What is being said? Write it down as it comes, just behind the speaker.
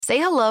Say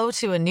hello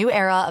to a new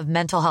era of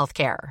mental health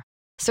care.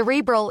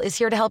 Cerebral is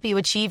here to help you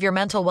achieve your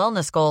mental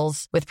wellness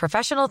goals with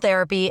professional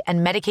therapy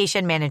and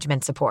medication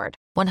management support.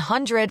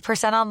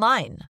 100%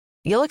 online.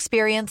 You'll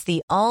experience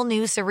the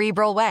all-new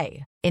Cerebral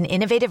Way, an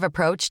innovative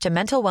approach to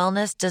mental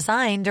wellness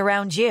designed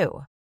around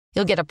you.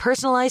 You'll get a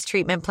personalized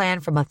treatment plan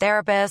from a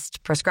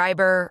therapist,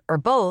 prescriber, or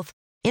both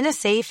in a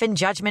safe and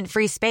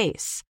judgment-free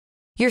space.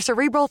 Your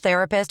Cerebral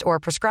therapist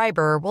or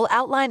prescriber will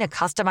outline a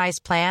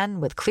customized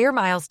plan with clear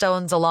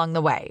milestones along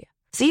the way,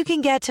 so you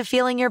can get to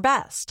feeling your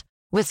best.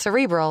 With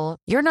Cerebral,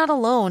 you're not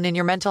alone in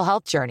your mental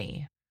health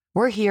journey.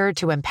 We're here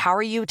to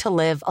empower you to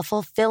live a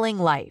fulfilling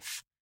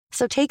life.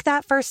 So take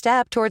that first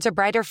step towards a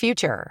brighter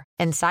future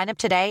and sign up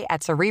today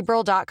at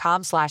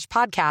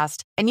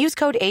Cerebral.com/podcast and use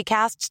code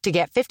ACAST to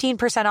get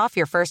 15% off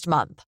your first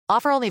month.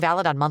 Offer only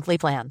valid on monthly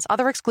plans.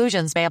 Other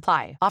exclusions may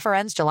apply. Offer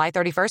ends July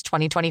 31st,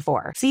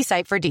 2024. See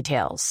site for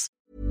details.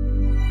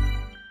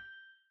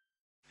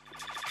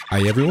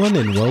 Hi everyone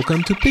and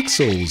welcome to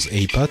Pixels,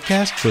 a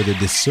podcast for the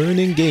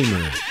discerning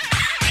gamer.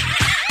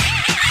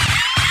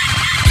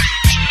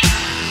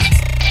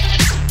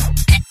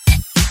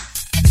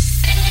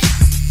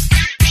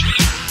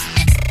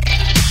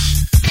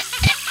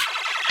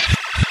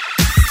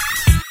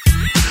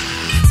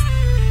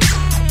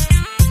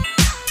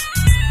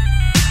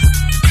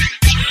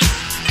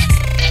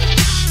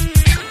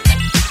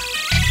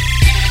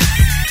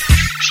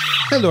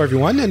 Hello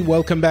everyone and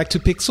welcome back to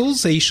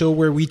Pixels, a show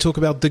where we talk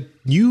about the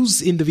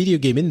news in the video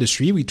game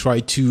industry. We try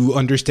to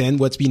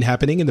understand what's been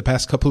happening in the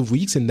past couple of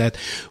weeks in that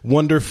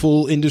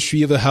wonderful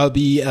industry of a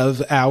hobby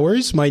of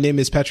ours. My name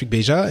is Patrick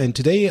Beja and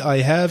today I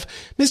have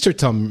Mr.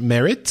 Tom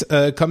Merritt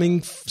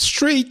coming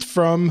straight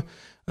from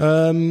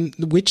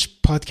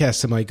which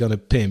podcast am I gonna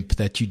pimp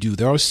that you do?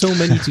 There are so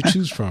many to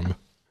choose from.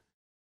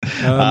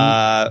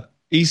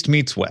 East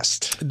meets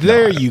West.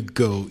 There you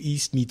go.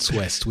 East meets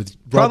West with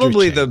Roger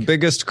Probably Chang. The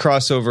biggest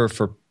crossover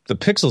for the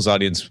Pixels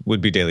audience would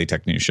be Daily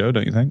Tech News Show,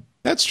 don't you think?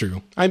 That's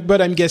true.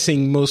 But I'm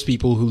guessing most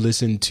people who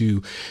listen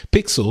to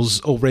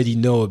Pixels already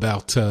know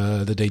about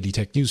the Daily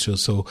Tech News Show.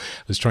 So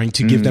I was trying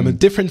to give them a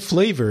different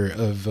flavor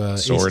of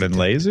Sword and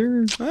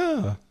Laser?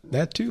 Ah,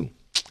 that too.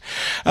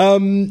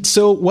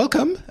 So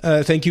welcome.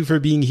 Thank you for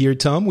being here,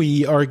 Tom.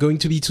 We are going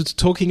to be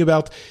talking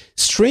about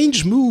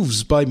strange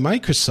moves by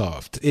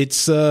Microsoft.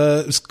 It's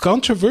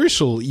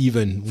controversial,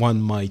 even,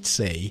 one might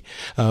say.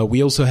 We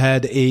also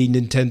had a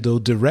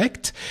Nintendo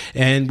Direct,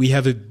 and we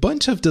have a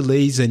bunch of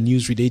delays and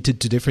news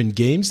related to different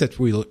games that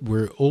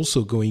we're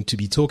also going to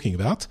be talking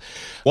about.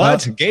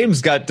 What?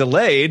 Games got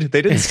delayed?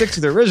 They didn't stick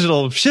to the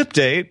original ship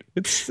date.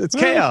 It's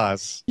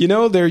chaos. You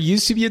know, there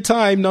used to be a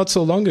time not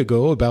so long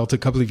ago, about a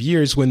couple of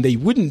years, when they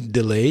wouldn't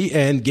delay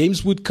and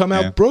games would come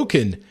out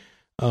broken.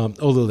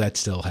 Although that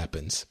still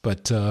happens,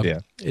 but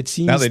it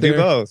seems now they do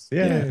both.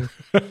 Yeah.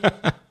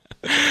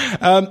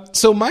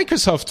 So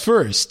Microsoft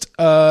first.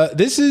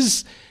 This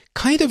is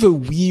kind of a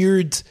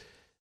weird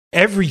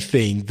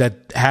everything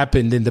that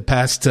happened in the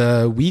past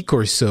week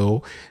or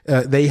so.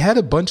 They had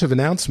a bunch of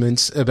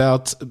announcements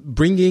about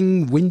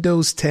bringing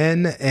Windows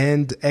 10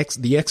 and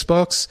the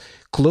Xbox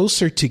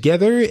closer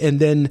together, and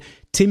then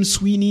Tim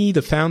Sweeney,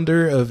 the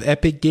founder of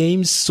Epic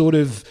Games, sort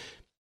of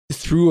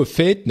threw a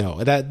fit.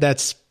 No,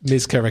 that's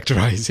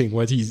mischaracterizing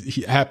what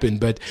he happened,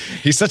 but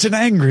he's such an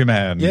angry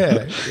man.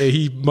 Yeah,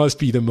 he must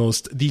be the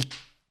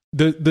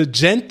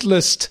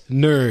gentlest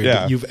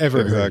nerd you've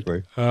ever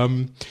heard.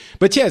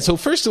 But yeah, so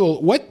first of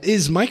all, what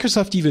is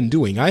Microsoft even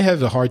doing? I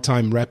have a hard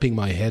time wrapping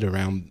my head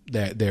around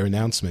their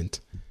announcement.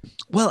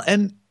 Well,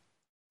 and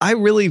I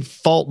really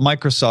fault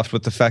Microsoft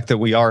with the fact that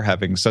we are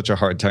having such a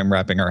hard time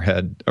wrapping our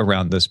head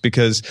around this,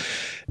 because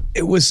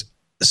it was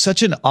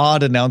such an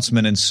odd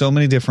announcement in so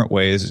many different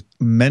ways.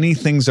 Many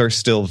things are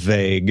still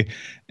vague,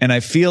 and I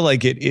feel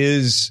like it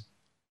is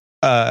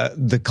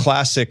the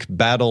classic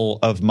battle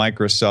of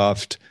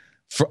Microsoft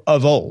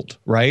of old,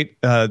 right?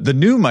 The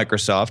new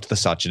Microsoft, the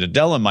Satya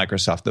Nadella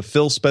Microsoft, the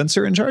Phil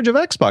Spencer in charge of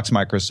Xbox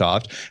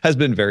Microsoft, has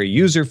been very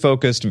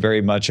user-focused,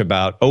 very much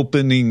about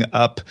opening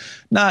up,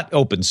 not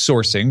open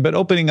sourcing, but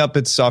opening up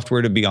its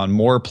software to be on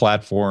more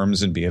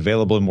platforms and be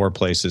available in more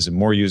places and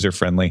more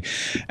user-friendly.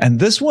 And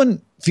this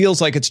one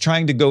feels like it's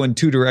trying to go in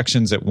two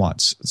directions at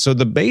once. So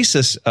the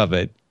basis of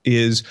it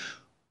is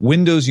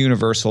Windows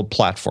Universal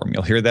Platform.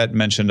 You'll hear that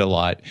mentioned a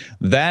lot.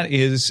 That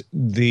is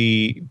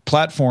the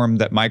platform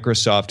that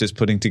Microsoft is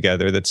putting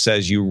together that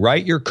says you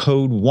write your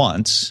code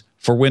once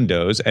for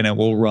Windows and it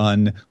will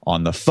run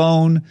on the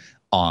phone,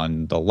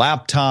 on the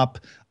laptop,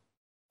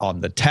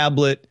 on the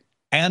tablet,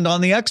 and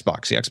on the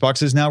Xbox. The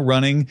Xbox is now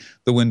running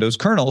the Windows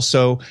kernel,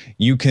 so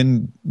you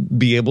can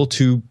be able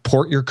to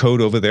port your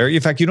code over there.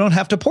 In fact, you don't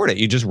have to port it.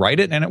 You just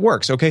write it and it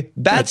works. Okay,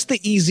 that's the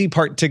easy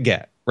part to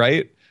get,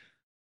 right?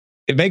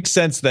 It makes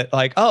sense that,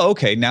 like, oh,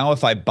 okay, now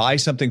if I buy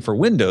something for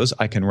Windows,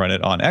 I can run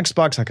it on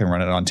Xbox, I can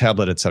run it on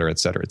tablet, et cetera, et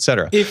cetera, et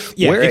cetera.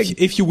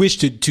 If you wish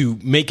to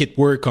make it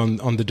work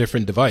on the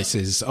different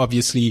devices,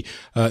 obviously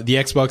the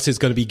Xbox is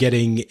going to be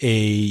getting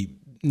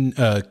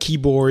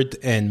keyboard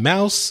and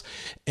mouse,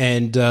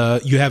 and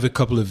you have a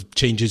couple of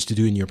changes to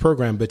do in your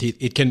program, but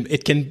it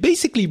can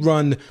basically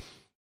run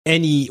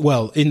any,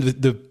 well, in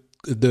the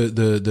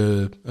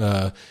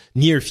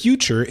near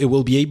future, it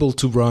will be able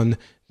to run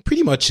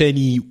pretty much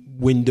any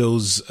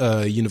Windows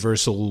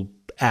Universal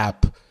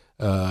app,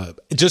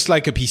 just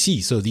like a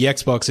PC. So the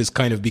Xbox is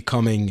kind of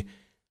becoming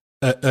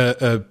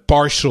a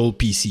partial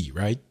PC,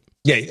 right?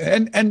 Yeah,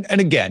 and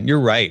again,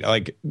 you're right.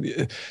 Like,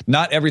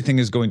 not everything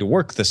is going to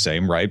work the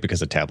same, right?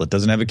 Because a tablet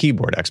doesn't have a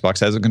keyboard, Xbox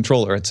has a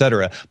controller,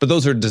 etc. But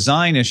those are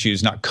design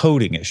issues, not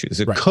coding issues.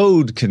 The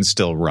code can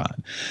still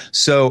run,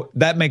 so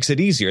that makes it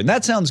easier. And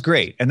that sounds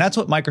great. And that's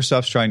what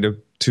Microsoft's trying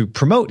to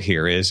promote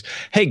here. Is,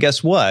 hey,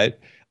 guess what?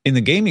 In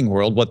the gaming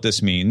world, what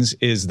this means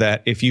is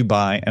that if you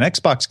buy an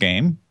Xbox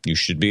game, you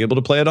should be able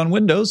to play it on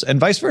Windows, and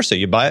vice versa.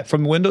 You buy it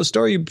from the Windows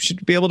Store, you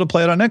should be able to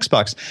play it on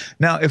Xbox.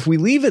 Now, if we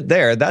leave it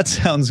there, that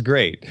sounds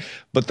great.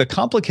 But the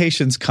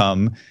complications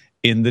come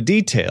in the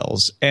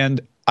details.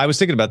 And I was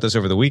thinking about this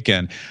over the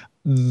weekend.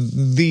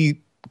 The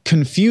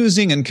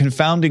confusing and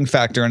confounding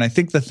factor, and I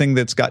think the thing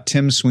that's got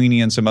Tim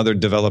Sweeney and some other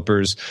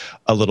developers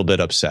a little bit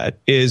upset,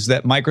 is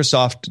that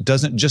Microsoft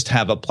doesn't just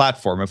have a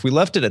platform. If we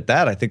left it at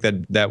that, I think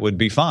that would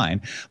be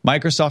fine.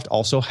 Microsoft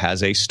also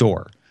has a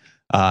store.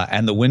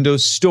 And the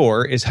Windows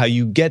Store is how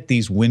you get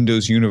these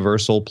Windows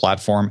Universal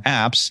Platform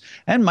apps.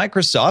 And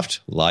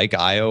Microsoft, like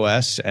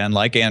iOS and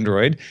like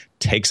Android,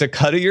 takes a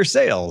cut of your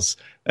sales.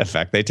 In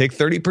fact, they take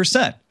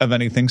 30% of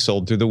anything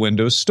sold through the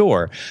Windows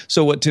Store.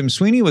 So what Tim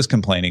Sweeney was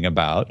complaining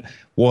about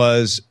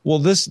was, well,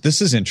 this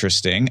is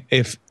interesting.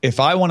 If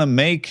I want to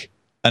make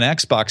an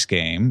Xbox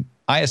game,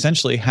 I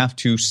essentially have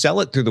to sell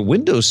it through the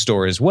Windows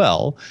Store as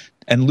well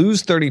and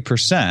lose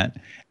 30%.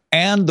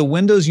 And the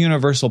Windows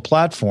Universal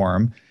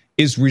Platform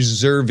is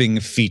reserving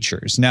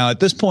features. Now, at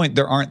this point,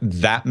 there aren't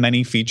that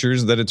many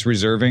features that it's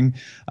reserving,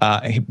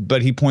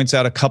 but he points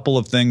out a couple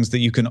of things that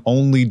you can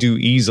only do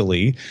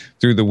easily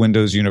through the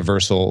Windows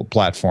Universal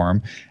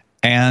Platform.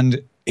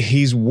 And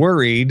he's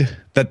worried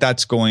that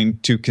that's going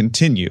to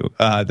continue,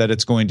 that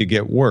it's going to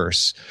get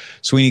worse.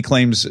 Sweeney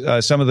claims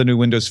some of the new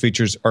Windows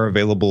features are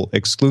available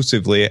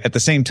exclusively. At the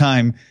same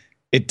time,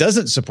 it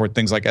doesn't support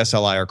things like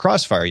SLI or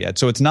Crossfire yet,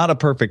 so it's not a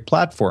perfect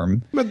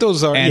platform. But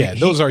those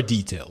are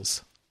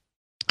details.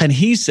 And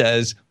he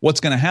says what's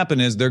going to happen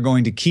is they're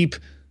going to keep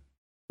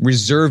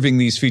reserving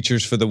these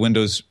features for the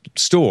Windows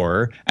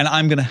Store, and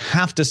I'm going to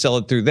have to sell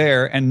it through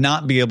there and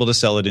not be able to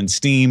sell it in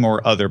Steam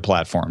or other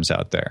platforms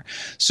out there.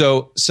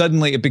 So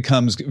suddenly it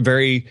becomes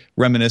very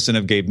reminiscent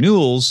of Gabe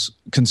Newell's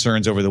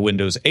concerns over the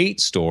Windows 8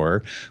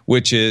 Store,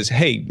 which is,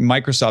 hey,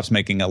 Microsoft's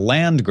making a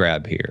land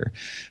grab here.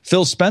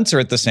 Phil Spencer,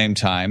 at the same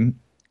time,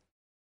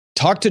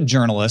 talked to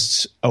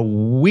journalists a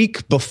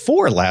week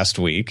before last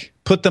week,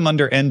 put them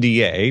under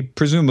NDA,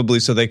 presumably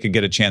so they could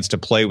get a chance to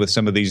play with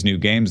some of these new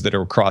games that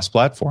are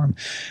cross-platform.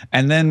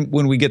 And then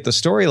when we get the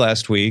story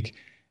last week,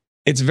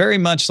 it's very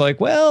much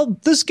like, well,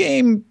 this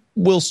game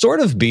will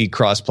sort of be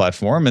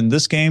cross-platform and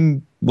this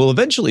game will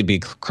eventually be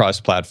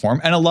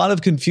cross-platform, and a lot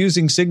of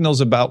confusing signals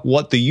about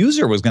what the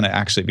user was going to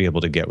actually be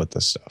able to get with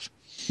this stuff.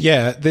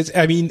 Yeah,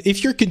 I mean,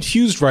 if you're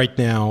confused right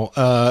now,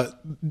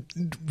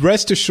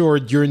 rest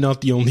assured you're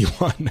not the only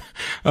one.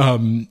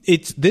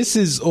 This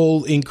is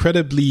all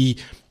incredibly,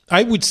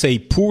 I would say,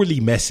 poorly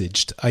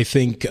messaged. I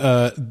think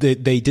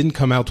they didn't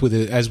come out with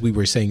as we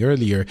were saying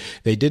earlier,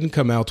 they didn't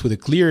come out with a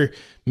clear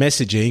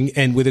messaging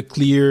and with a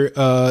clear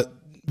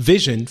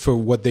vision for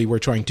what they were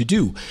trying to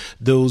do.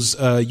 Those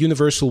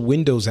Universal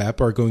Windows app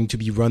are going to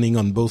be running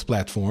on both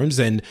platforms,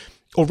 and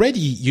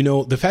already,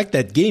 the fact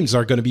that games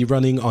are going to be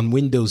running on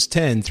Windows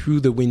 10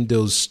 through the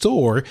Windows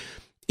Store,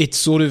 it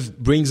sort of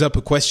brings up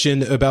a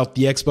question about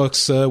the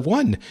Xbox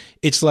One.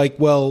 It's like,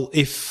 well,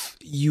 if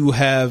you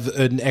have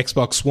an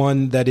Xbox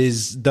One that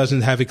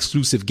doesn't have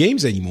exclusive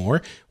games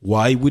anymore,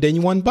 why would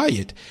anyone buy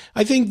it?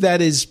 I think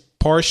that is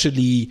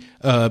partially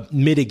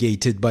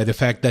mitigated by the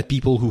fact that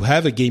people who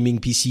have a gaming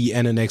PC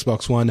and an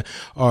Xbox One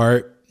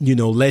are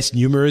less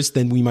numerous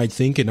than we might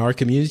think in our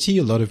community.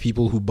 A lot of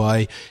people who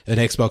buy an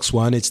Xbox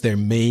One, it's their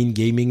main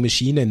gaming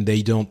machine and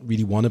they don't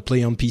really want to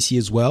play on PC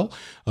as well,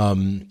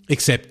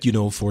 except,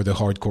 for the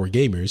hardcore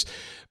gamers.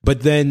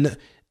 But then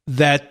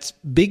that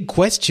big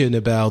question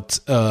about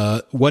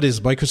what is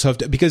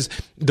Microsoft, because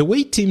the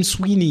way Tim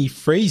Sweeney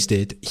phrased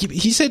it,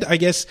 he said, I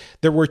guess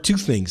there were two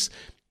things.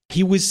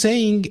 He was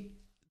saying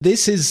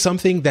this is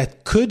something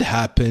that could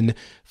happen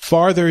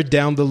farther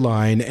down the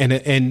line,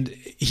 and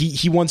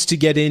he wants to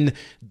get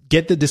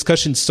the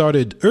discussion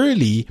started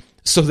early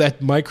so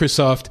that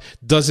Microsoft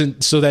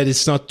so that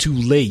it's not too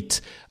late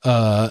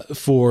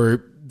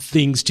for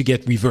things to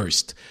get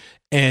reversed.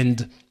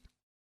 And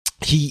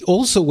he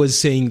also was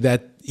saying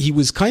that he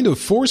was kind of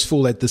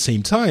forceful at the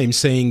same time,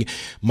 saying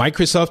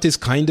Microsoft is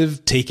kind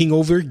of taking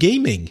over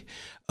gaming.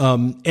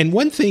 And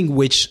one thing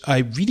which I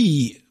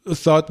really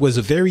thought was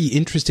a very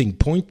interesting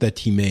point that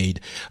he made,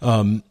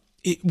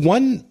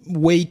 one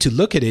way to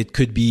look at it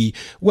could be,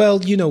 well,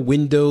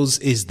 Windows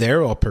is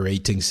their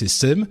operating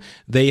system.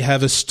 They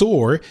have a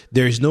store.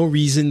 There's no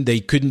reason they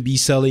couldn't be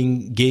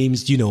selling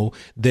games,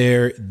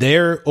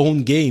 their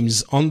own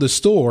games on the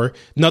store,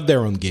 not their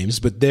own games,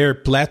 but their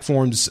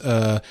platform's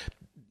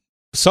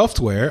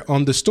software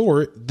on the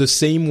store the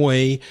same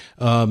way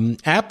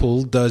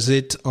Apple does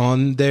it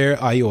on their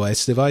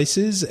iOS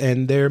devices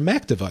and their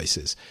Mac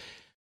devices.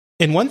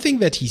 And one thing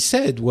that he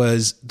said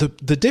was the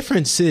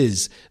difference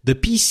is the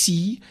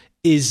PC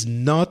is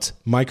not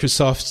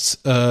Microsoft's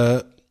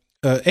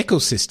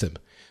ecosystem.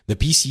 The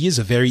PC is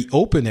a very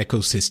open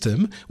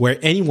ecosystem where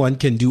anyone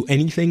can do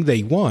anything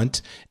they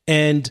want,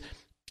 and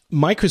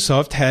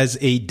Microsoft has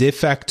a de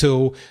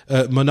facto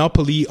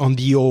monopoly on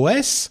the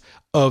OS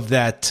of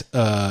that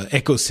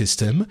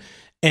ecosystem.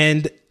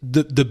 And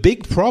the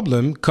big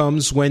problem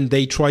comes when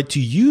they try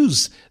to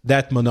use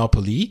that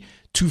monopoly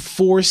to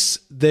force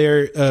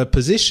their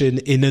position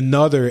in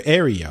another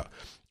area.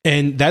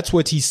 And that's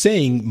what he's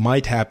saying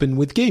might happen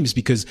with games,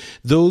 because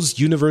those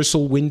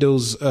universal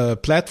Windows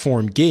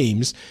platform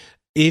games,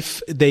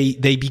 if they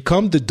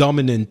become the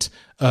dominant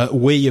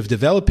way of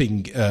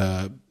developing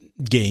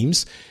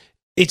games,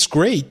 it's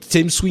great.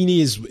 Tim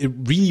Sweeney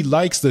really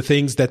likes the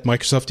things that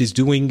Microsoft is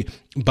doing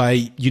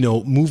by,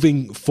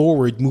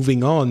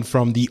 moving on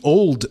from the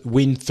old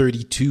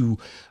Win32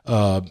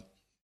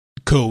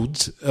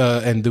 code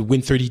and the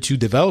Win32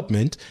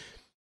 development.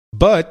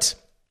 But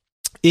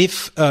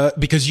if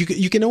because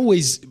you can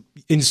always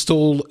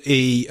install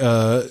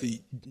a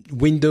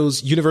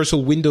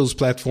universal Windows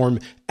platform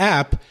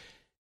app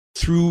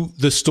through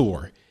the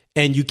store,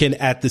 and you can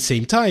at the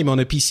same time on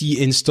a PC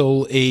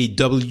install a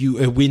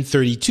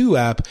Win32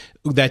 app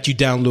that you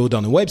download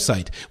on a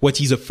website. What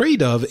he's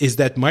afraid of is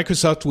that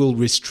Microsoft will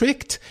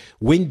restrict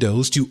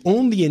Windows to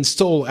only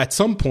install at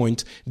some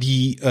point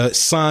the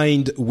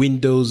signed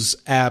Windows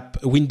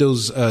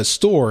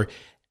Store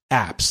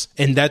apps,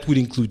 and that would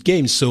include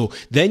games. So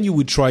then you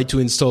would try to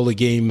install a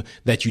game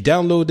that you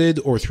downloaded,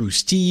 or through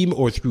Steam,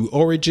 or through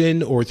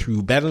Origin, or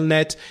through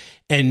Battle.net,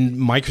 and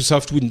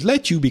Microsoft wouldn't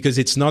let you because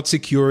it's not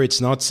secure, it's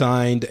not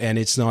signed, and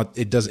it's not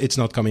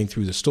coming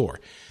through the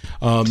store.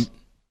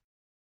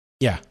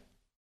 Yeah.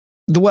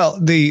 Well,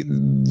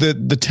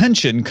 the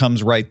tension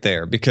comes right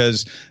there,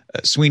 because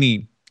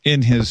Sweeney,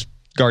 in his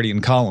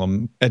Guardian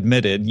column,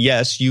 admitted,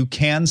 yes, you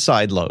can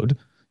sideload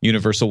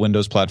Universal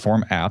Windows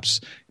Platform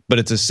apps, but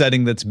it's a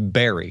setting that's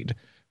buried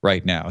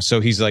right now.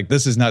 So he's like,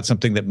 this is not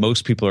something that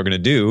most people are going to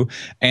do.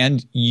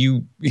 And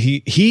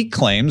he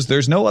claims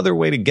there's no other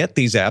way to get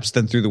these apps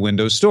than through the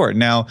Windows Store.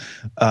 Now,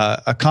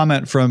 a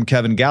comment from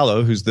Kevin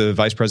Gallo, who's the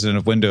vice president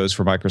of Windows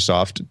for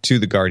Microsoft, to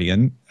The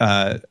Guardian,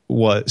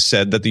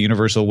 said that the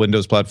Universal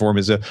Windows Platform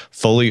is a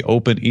fully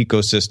open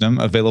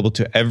ecosystem available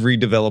to every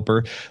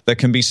developer that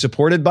can be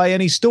supported by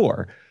any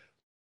store.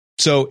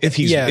 So if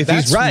he's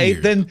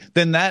right, weird.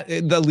 then that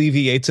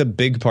alleviates a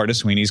big part of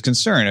Sweeney's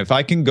concern. If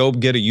I can go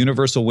get a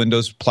Universal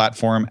Windows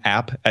Platform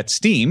app at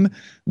Steam,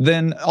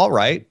 then all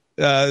right,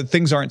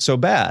 things aren't so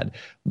bad.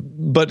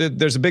 But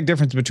there's a big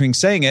difference between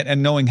saying it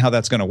and knowing how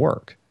that's going to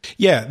work.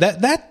 Yeah,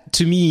 that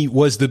to me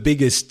was the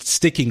biggest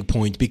sticking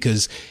point,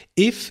 because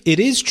if it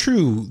is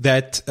true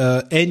that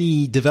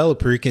any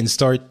developer can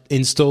start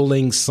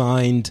installing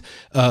signed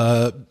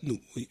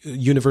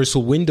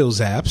Universal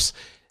Windows apps,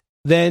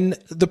 then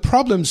the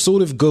problem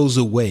sort of goes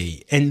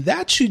away. And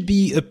that should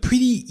be a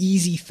pretty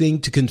easy thing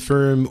to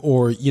confirm,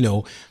 or,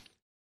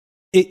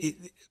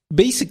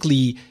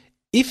 basically,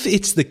 if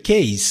it's the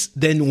case,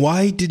 then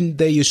why didn't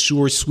they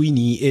assure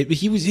Sweeney?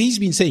 He's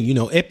been saying,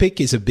 Epic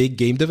is a big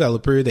game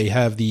developer. They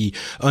have the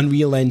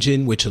Unreal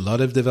Engine, which a lot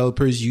of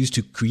developers use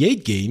to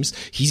create games.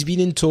 He's been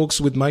in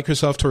talks with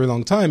Microsoft for a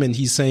long time, and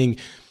he's saying,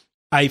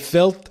 I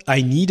felt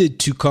I needed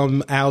to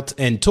come out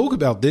and talk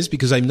about this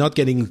because I'm not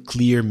getting a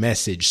clear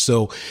message.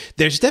 So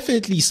there's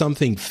definitely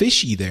something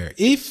fishy there.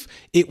 If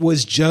it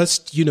was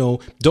just,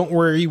 don't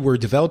worry, we're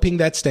developing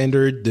that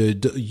standard, the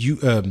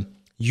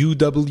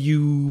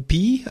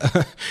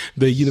UWP,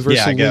 the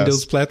Universal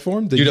Windows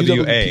Platform, the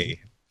UWA,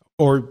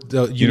 or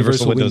the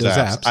Universal Windows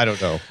apps. I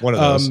don't know. One of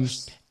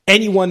those.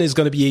 Anyone is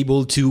going to be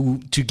able to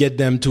get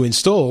them to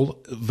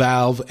install,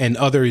 Valve and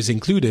others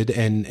included,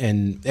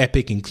 and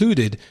Epic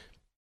included.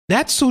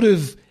 That sort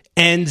of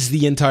ends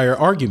the entire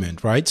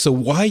argument, right? So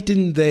why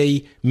didn't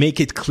they make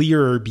it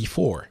clearer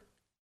before?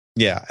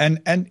 Yeah,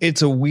 and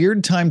it's a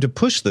weird time to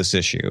push this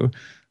issue,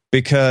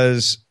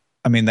 because,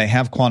 they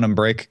have Quantum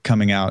Break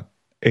coming out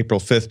April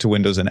 5th to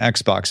Windows and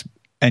Xbox.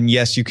 And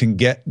yes, you can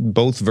get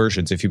both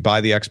versions. If you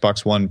buy the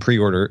Xbox One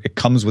pre-order, it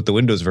comes with the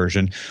Windows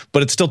version,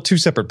 but it's still two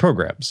separate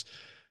programs.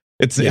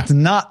 It's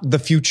not the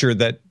future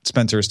that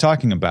Spencer is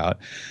talking about.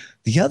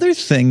 The other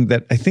thing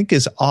that I think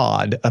is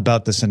odd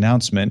about this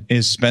announcement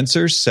is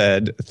Spencer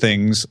said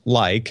things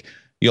like,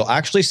 you'll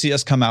actually see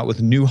us come out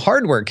with new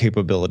hardware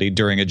capability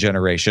during a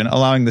generation,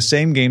 allowing the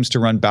same games to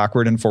run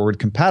backward and forward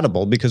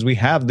compatible because we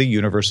have the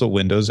Universal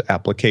Windows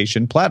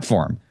application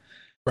platform.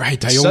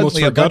 Right. I almost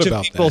forgot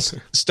about people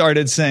that.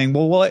 Started saying,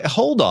 well,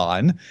 hold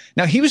on.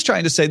 Now, he was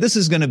trying to say this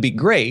is going to be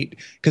great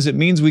because it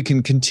means we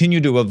can continue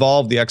to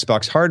evolve the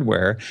Xbox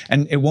hardware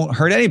and it won't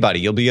hurt anybody.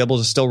 You'll be able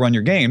to still run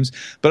your games.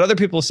 But other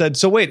people said,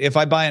 so wait, if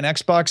I buy an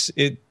Xbox,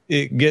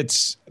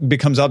 it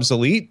becomes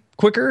obsolete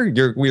quicker?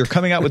 We're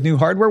coming out with new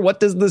hardware? What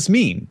does this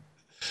mean?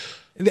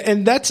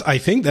 And I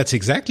think that's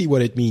exactly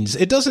what it means.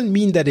 It doesn't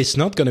mean that it's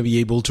not going to be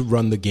able to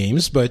run the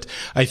games, but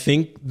I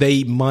think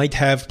they might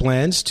have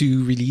plans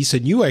to release a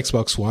new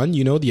Xbox One, the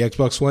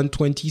Xbox One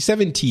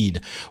 2017,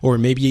 or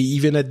maybe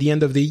even at the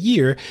end of the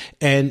year,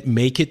 and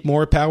make it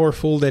more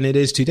powerful than it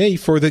is today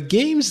for the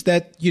games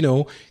that,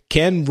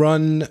 can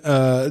run,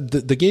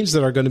 the games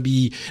that are going to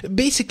be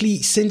basically,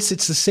 since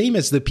it's the same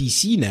as the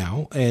PC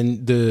now,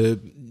 and the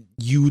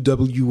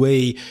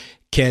UWA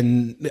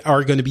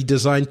are going to be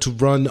designed to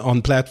run on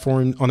a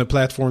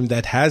platform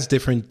that has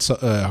different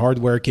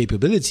hardware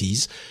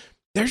capabilities.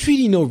 There's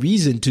really no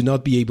reason to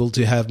not be able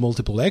to have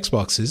multiple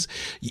Xboxes.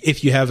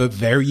 If you have a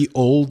very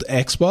old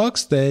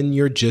Xbox, then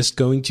you're just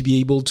going to be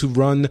able to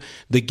run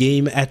the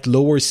game at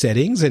lower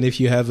settings. And if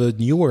you have a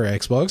newer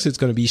Xbox, it's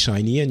going to be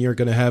shiny and you're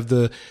going to have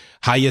the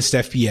highest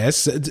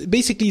FPS.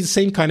 Basically the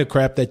same kind of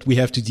crap that we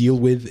have to deal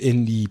with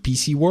in the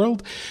PC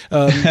world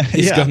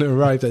is going to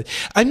arrive.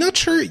 I'm not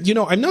sure,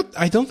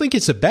 I don't think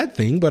it's a bad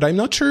thing, but I'm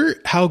not sure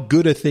how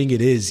good a thing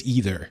it is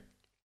either.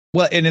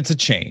 Well, and it's a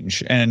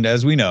change. And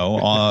as we know,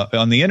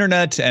 on the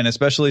internet, and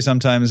especially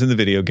sometimes in the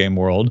video game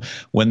world,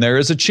 when there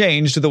is a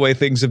change to the way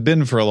things have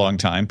been for a long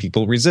time,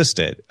 people resist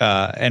it.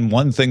 And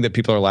one thing that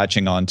people are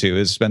latching onto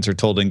is Spencer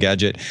told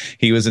Engadget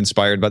he was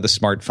inspired by the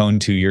smartphone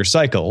 2-year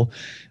cycle,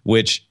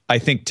 which I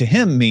think to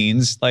him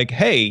means like,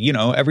 hey,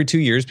 every 2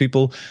 years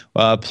people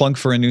plunk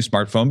for a new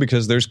smartphone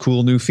because there's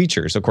cool new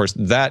features. Of course,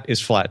 that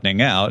is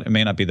flattening out. It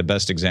may not be the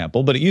best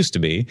example, but it used to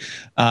be.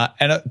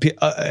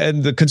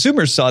 And the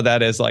consumers saw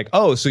that as like,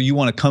 oh, so you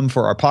want to come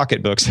for our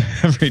pocketbooks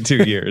every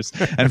 2 years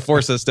and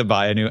force us to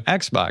buy a new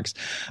Xbox.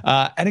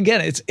 And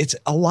again, it's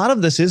a lot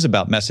of this is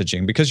about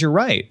messaging, because you're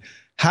right.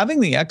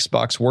 Having the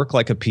Xbox work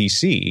like a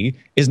PC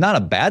is not a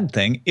bad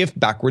thing if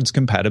backwards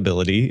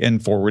compatibility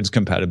and forwards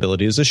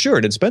compatibility is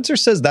assured. And Spencer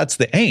says that's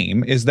the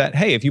aim, is that,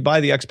 hey, if you buy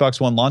the Xbox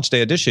One launch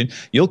day edition,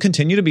 you'll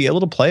continue to be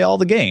able to play all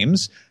the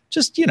games.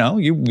 Just, you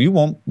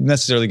won't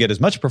necessarily get as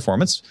much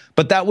performance,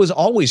 but that was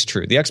always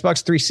true. The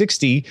Xbox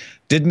 360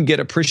 didn't get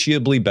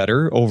appreciably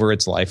better over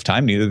its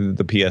lifetime, neither did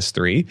the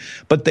PS3,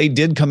 but they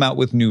did come out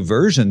with new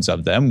versions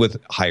of them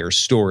with higher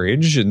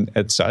storage and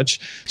such.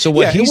 So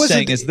what he's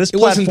saying is this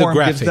platform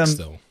gives them,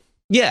 though.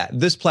 Yeah,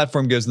 this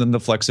platform gives them the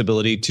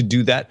flexibility to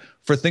do that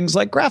for things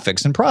like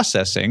graphics and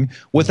processing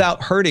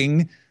without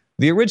hurting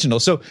the original.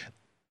 So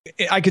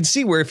I could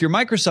see where if you're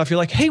Microsoft, you're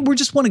like, hey, we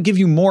just want to give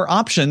you more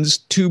options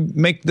to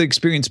make the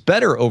experience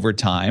better over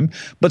time,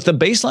 but the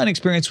baseline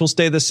experience will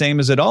stay the same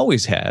as it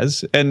always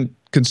has. And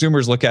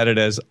consumers look at it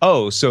as,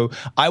 oh, so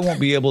I won't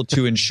be able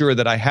to ensure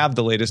that I have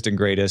the latest and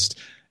greatest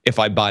if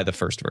I buy the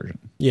first version.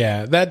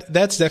 Yeah,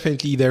 that's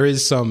definitely, there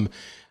is some,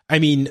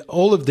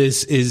 all of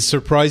this is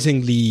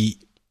surprisingly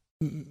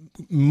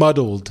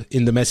muddled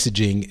in the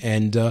messaging,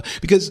 and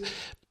because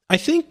I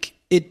think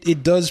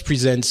it does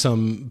present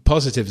some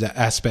positive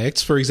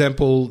aspects. For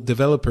example,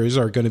 developers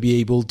are going to be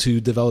able to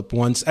develop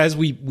once, as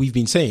we've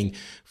been saying,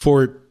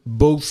 for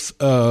both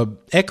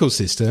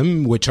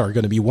ecosystem, which are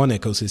going to be one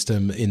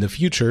ecosystem in the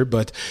future,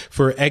 but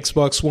for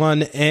Xbox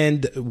One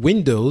and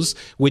Windows,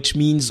 which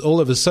means all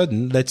of a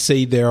sudden, let's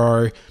say there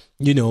are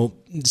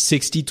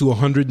 60 to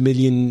 100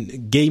 million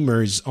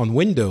gamers on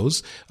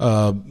Windows,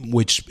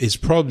 which is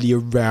probably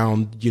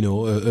around,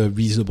 a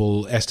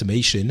reasonable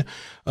estimation.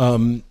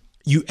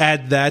 You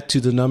add that to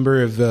the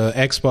number of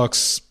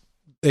Xboxes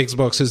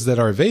that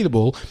are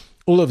available,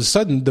 all of a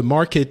sudden the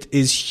market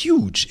is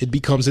huge. It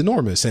becomes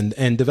enormous,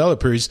 and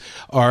developers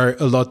are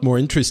a lot more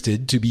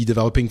interested to be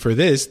developing for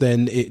this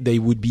than they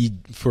would be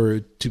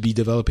to be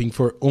developing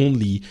for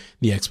only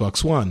the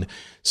Xbox One.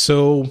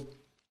 So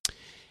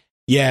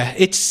yeah,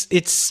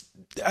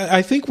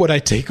 I think what I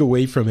take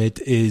away from it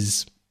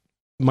is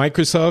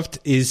Microsoft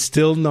is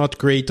still not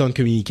great on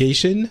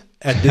communication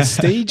at this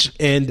stage.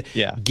 And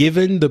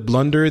given the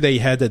blunder they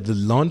had at the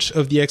launch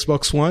of the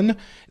Xbox One,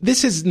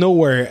 this is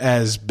nowhere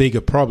as big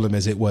a problem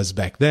as it was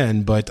back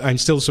then, but I'm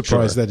still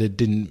surprised that it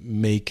didn't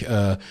make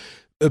a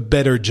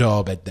better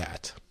job at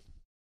that.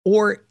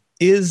 Or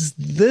is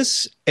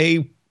this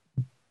a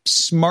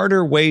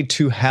smarter way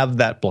to have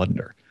that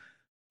blunder?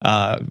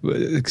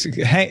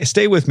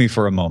 Stay with me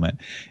for a moment.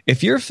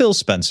 If you're Phil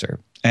Spencer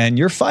and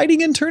you're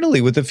fighting internally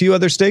with a few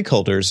other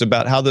stakeholders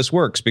about how this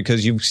works,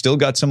 because you've still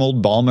got some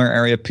old Balmer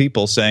area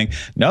people saying,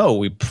 no,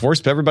 we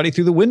forced everybody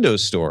through the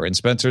Windows Store. And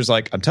Spencer's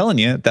like, I'm telling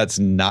you, that's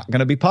not going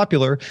to be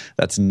popular.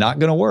 That's not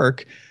going to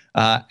work.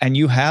 And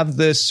you have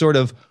this sort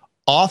of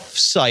off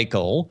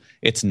cycle.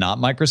 It's not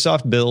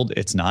Microsoft Build.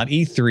 It's not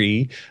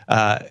E3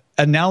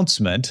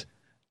 announcement.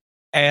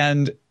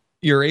 And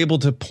you're able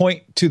to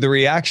point to the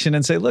reaction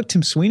and say, look,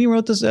 Tim Sweeney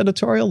wrote this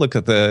editorial. Look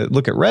at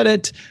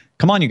Reddit.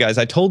 come on, you guys,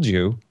 I told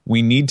you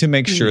we need to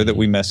make sure that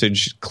we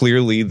message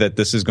clearly that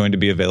this is going to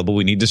be available.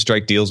 We need to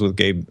strike deals with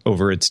Gabe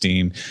over at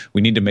Steam.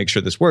 We need to make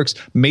sure this works.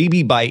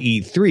 Maybe by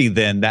E3,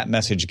 then that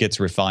message gets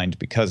refined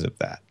because of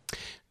that.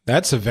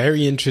 That's a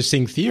very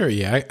interesting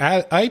theory.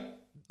 I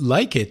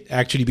like it,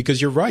 actually, because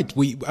you're right.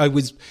 We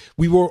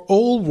were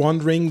all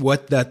wondering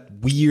what that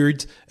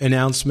weird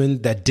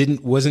announcement that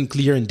wasn't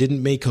clear and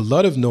didn't make a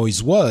lot of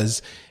noise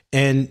was.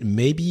 And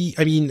maybe,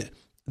 I mean,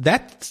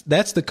 that's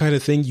the kind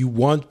of thing you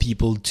want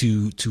people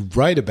to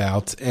write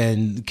about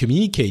and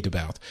communicate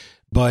about.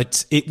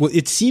 But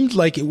it seemed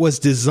like it was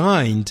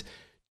designed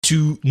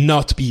to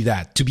not be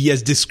that, to be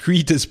as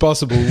discreet as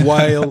possible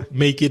while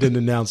make it an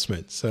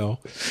announcement. So,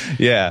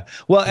 yeah.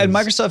 Well, and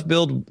Microsoft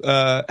Build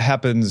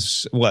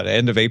happens,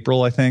 end of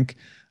April, I think.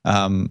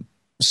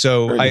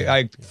 So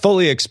I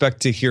fully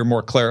expect to hear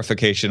more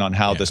clarification on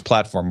how this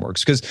platform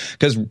works,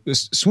 because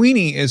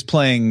Sweeney is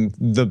playing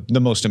the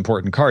most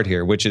important card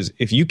here, which is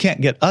if you can't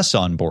get us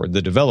on board,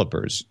 the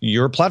developers,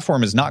 your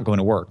platform is not going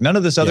to work. None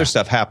of this other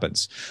stuff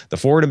happens. The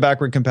forward and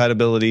backward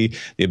compatibility,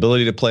 the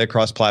ability to play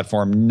across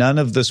platform, none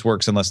of this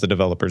works unless the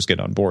developers get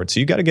on board. So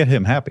you got to get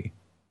him happy.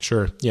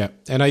 Sure. Yeah.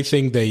 And I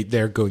think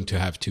they're going to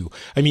have to.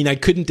 I mean, I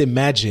couldn't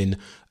imagine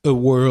a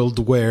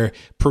world where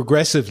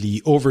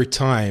progressively over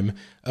time,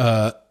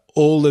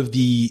 all of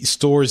the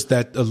stores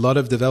that a lot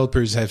of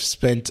developers have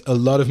spent a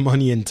lot of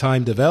money and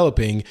time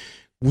developing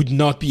would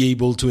not be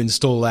able to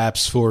install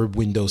apps for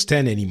Windows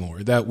 10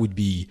 anymore. That would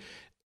be,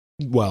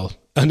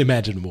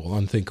 unimaginable,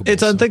 unthinkable.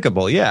 It's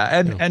unthinkable,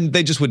 yeah. And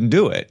they just wouldn't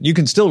do it. You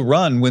can still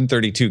run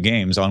Win32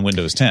 games on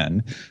Windows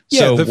 10.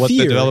 So what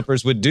the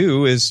developers would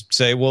do is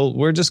say, well,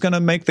 we're just going to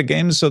make the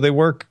games so they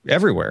work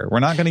everywhere. We're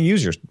not going to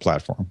use your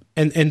platform.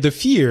 And the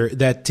fear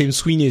that Tim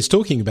Sweeney is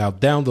talking about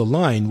down the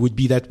line would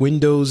be that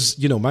Windows,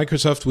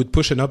 Microsoft would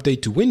push an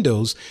update to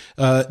Windows,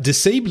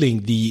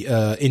 disabling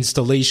the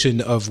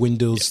installation of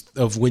Windows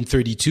of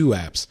Win32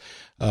 apps.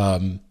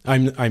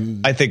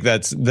 I think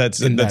that's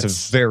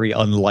a very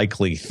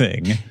unlikely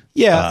thing.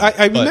 Yeah,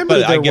 I remember.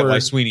 But I get why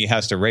Sweeney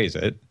has to raise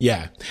it.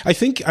 Yeah,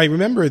 I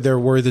remember there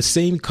were the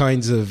same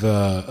kinds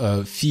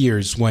of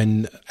fears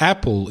when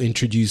Apple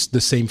introduced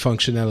the same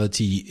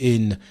functionality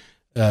in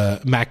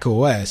Mac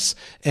OS,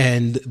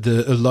 and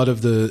a lot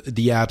of the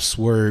apps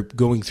were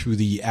going through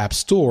the App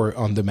Store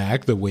on the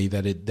Mac the way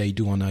that they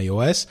do on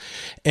iOS,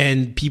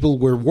 and people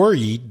were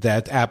worried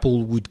that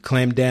Apple would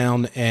clamp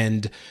down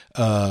and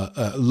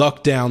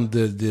lock down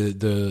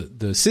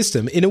the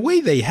system. In a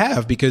way, they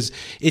have, because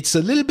it's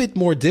a little bit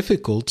more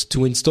difficult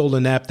to install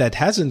an app that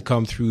hasn't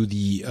come through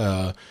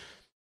the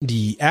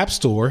App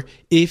Store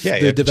if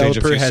the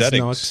developer has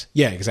not.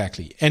 Yeah,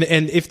 exactly. And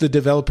if the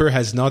developer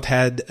has not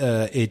had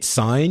it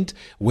signed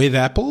with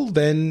Apple,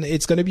 then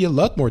it's going to be a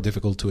lot more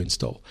difficult to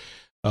install.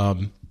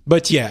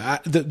 But yeah,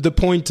 the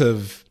point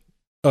of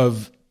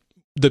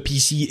the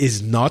PC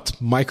is not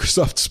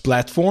Microsoft's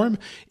platform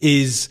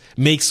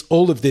makes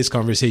all of this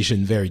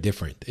conversation very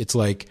different. It's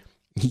like,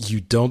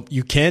 you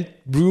can't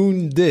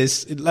ruin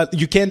this.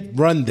 You can't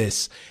run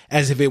this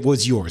as if it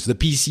was yours. The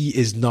PC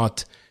is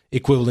not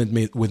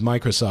equivalent with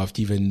Microsoft,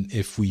 even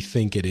if we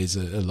think it is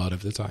a lot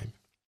of the time.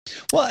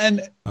 Well,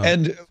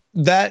 and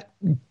that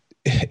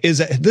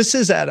this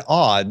is at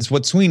odds.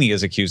 What Sweeney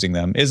is accusing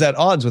them is at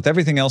odds with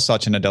everything else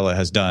Satya Nadella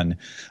has done,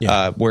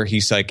 where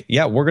he's like,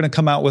 we're going to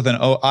come out with an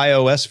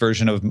iOS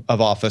version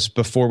of Office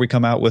before we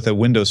come out with a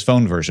Windows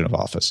Phone version of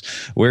Office.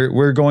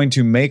 We're going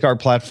to make our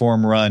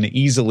platform run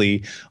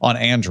easily on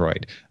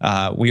Android.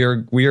 We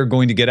are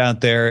going to get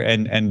out there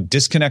and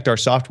disconnect our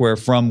software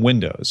from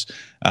Windows.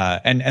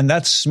 And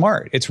that's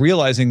smart. It's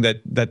realizing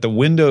that the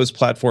Windows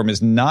platform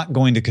is not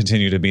going to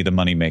continue to be the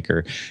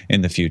moneymaker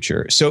in the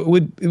future. So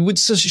it would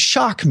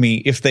shock me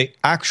if they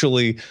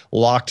actually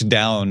locked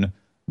down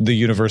the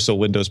universal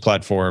Windows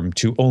platform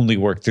to only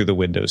work through the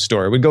Windows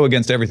Store. It would go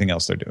against everything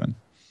else they're doing.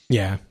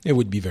 Yeah, it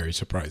would be very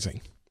surprising.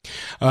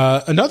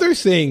 Another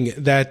thing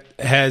that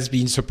has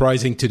been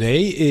surprising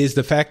today is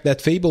the fact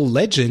that Fable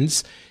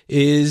Legends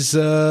is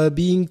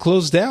being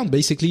closed down.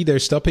 Basically, they're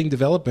stopping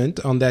development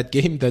on that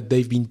game that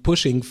they've been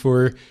pushing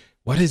for,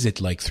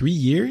 3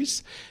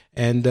 years?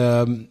 And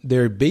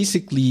they're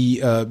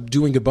basically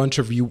doing a bunch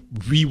of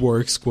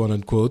reworks, quote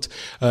unquote,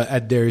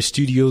 at their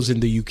studios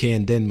in the UK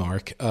and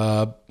Denmark.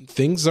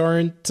 Things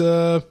aren't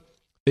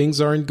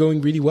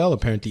going really well,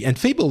 apparently. And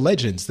Fable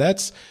Legends,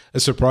 that's a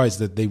surprise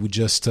that they would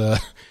just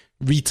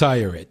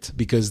retire it,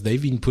 because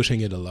they've been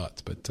pushing it a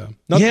lot, but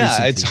not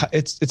recently.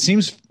 It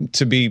seems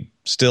to be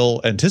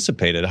still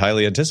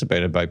highly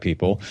anticipated by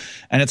people.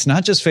 And it's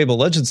not just Fable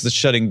Legends that's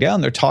shutting down.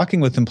 They're talking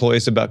with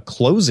employees about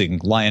closing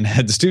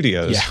Lionhead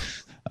Studios,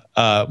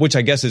 which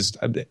I guess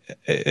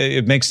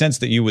it makes sense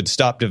that you would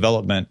stop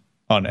development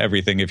on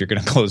everything if you're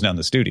going to close down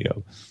the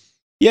studio.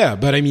 Yeah,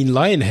 but I mean,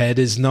 Lionhead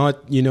is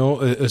not,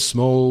 a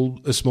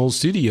small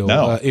studio.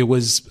 No. It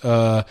was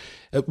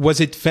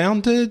it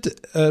founded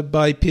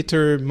by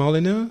Peter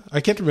Molyneux? I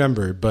can't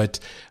remember, but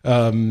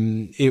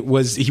he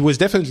was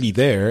definitely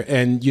there,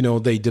 and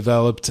they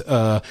developed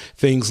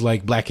things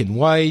like Black and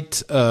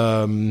White.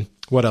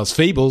 What else?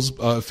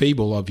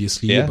 Fable,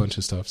 obviously, a bunch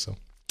of stuff. So,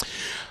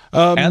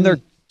 and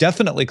they're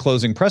definitely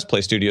closing Press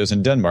Play Studios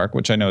in Denmark,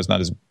 which I know is not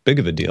as big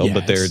of a deal,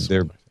 but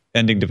they're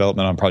ending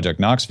development on Project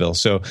Knoxville.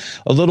 So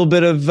a little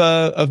bit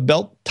of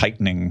belt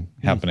tightening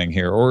happening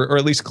here, or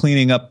at least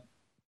cleaning up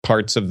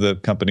parts of the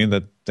company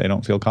that they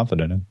don't feel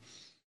confident in.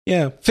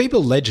 Yeah,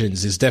 Fable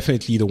Legends is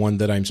definitely the one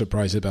that I'm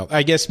surprised about.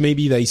 I guess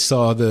maybe they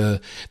saw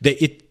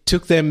it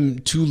took them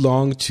too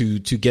long to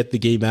get the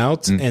game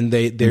out, and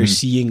they're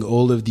seeing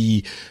all of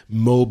the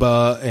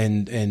MOBA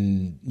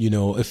and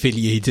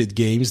affiliated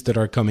games that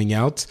are coming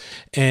out,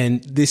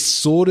 and this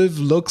sort of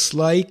looks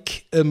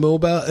like a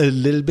MOBA a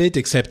little bit,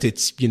 except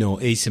it's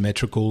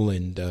asymmetrical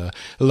and a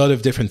lot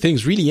of different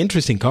things. Really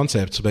interesting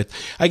concepts, but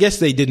I guess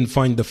they didn't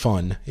find the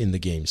fun in the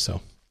game,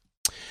 so.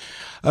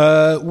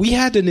 We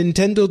had a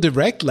Nintendo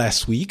Direct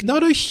last week.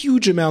 Not a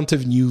huge amount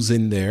of news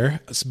in there,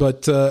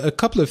 but a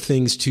couple of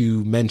things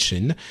to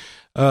mention.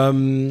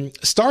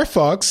 Star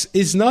Fox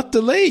is not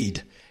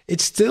delayed.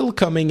 It's still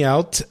coming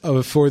out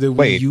for the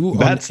Wii U.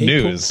 That's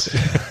news.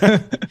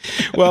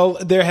 Well,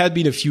 there had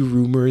been a few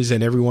rumors,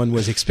 and everyone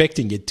was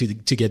expecting it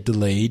to get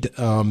delayed.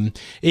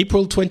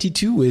 April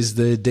 22 is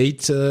the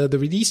date, the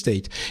release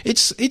date.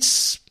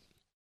 It's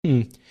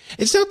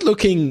not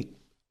looking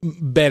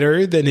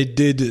better than it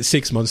did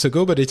 6 months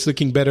ago, but it's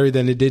looking better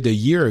than it did a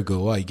year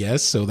ago, I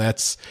guess. So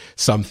that's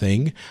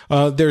something.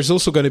 There's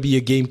also going to be a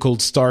game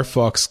called Star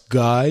Fox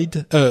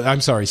Guard,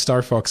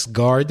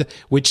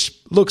 which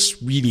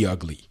looks really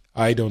ugly.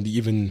 I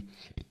didn't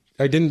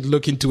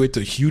look into it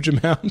a huge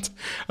amount,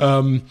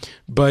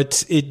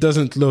 but it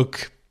doesn't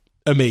look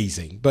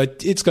amazing.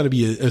 But it's going to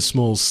be a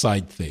small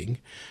side thing.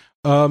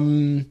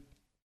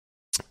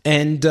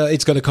 And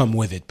it's going to come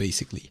with it,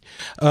 basically.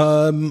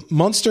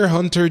 Monster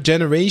Hunter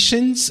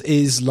Generations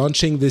is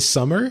launching this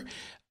summer.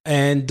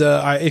 And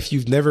if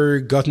you've never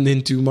gotten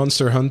into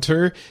Monster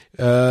Hunter,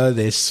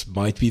 this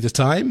might be the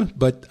time.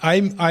 But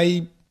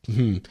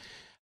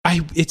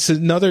it's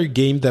another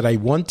game that I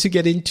want to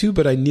get into,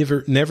 but I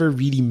never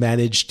really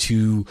managed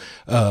to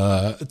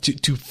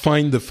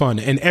find the fun.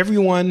 And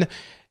everyone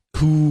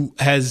who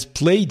has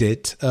played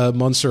it,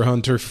 Monster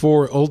Hunter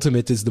 4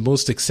 Ultimate is the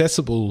most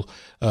accessible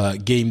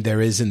game there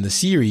is in the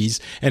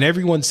series. And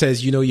everyone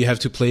says, you have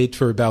to play it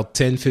for about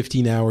 10,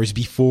 15 hours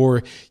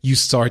before you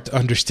start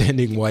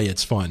understanding why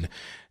it's fun.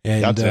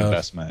 And that's an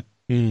investment.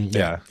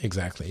 Yeah,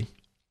 exactly.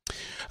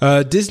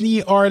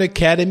 Disney Art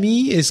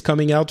Academy is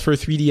coming out for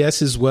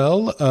 3DS as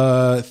well.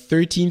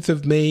 13th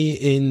of May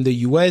in the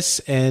US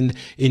and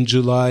in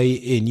July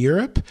in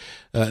Europe.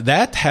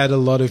 That had a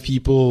lot of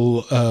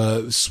people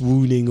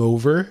swooning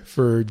over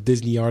for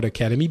Disney Art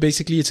Academy.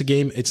 Basically, it's a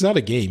game. It's not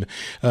a game.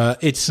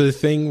 It's a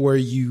thing where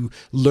you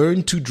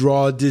learn to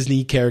draw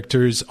Disney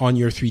characters on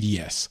your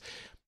 3DS.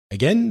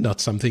 Again,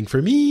 not something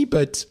for me,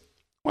 but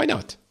why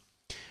not?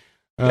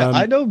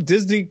 I know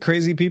Disney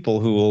crazy people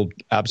who will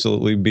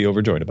absolutely be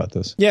overjoyed about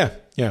this. Yeah,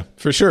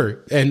 for sure.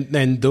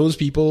 And those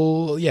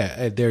people,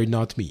 they're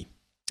not me.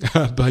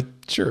 But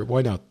sure,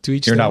 why not? To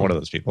each You're their not own. one of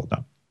those people,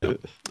 no.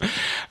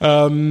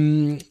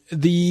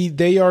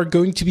 They are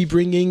going to be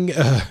bringing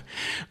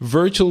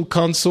Virtual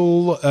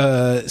Console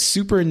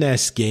Super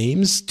NES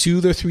games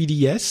to the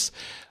 3DS.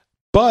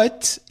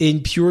 But in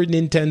pure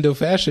Nintendo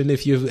fashion,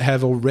 if you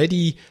have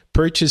already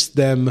purchased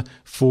them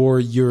for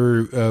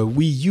your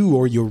Wii U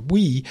or your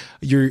Wii,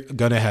 you're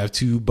going to have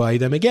to buy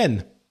them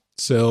again.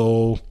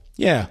 So,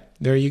 yeah,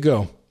 there you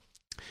go.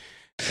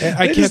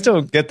 I just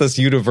don't get this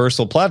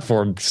universal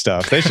platform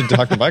stuff. They should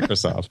talk to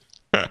Microsoft.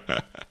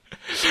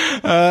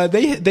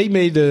 They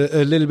made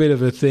a little bit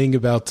of a thing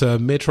about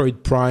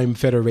Metroid Prime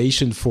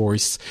Federation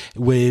Force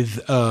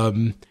with...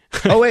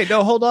 Oh, wait,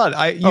 no, hold on.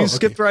 You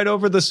skipped right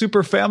over the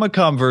Super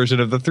Famicom version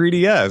of the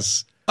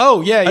 3DS.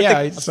 Oh,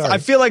 yeah. I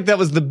feel like that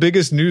was the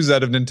biggest news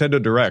out of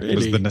Nintendo Direct, Really?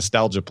 was the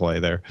nostalgia play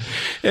there.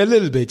 A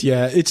little bit,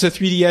 yeah. It's a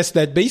 3DS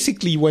that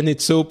basically, when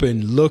it's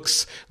open,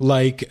 looks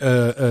like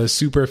a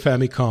Super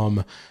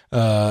Famicom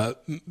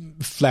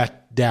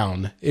flat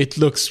down. It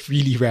looks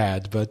really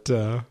rad, but...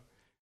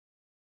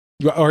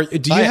 Or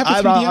do you have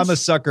a 3DS? I'm a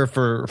sucker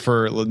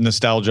for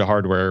nostalgia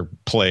hardware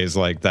plays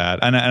like that,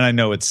 and I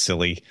know it's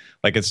silly,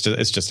 like it's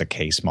just a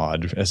case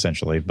mod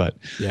essentially, but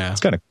yeah,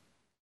 it's kind of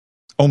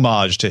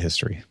homage to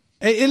history.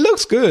 It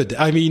looks good.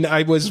 I mean,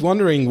 I was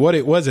wondering what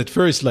it was at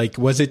first. Like,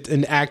 was it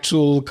an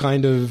actual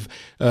kind of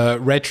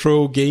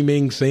retro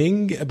gaming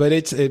thing?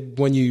 But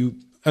when you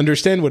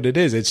understand what it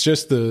is, it's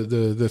just the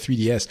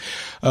 3DS.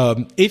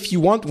 If you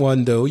want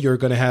one, though, you're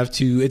going to have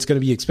to. It's going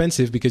to be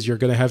expensive because you're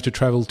going to have to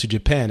travel to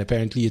Japan.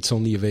 Apparently, it's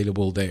only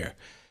available there.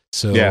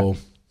 So, yeah.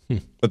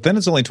 But then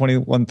it's only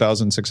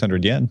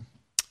 21,600 yen.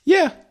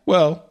 Yeah,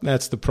 well,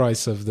 that's the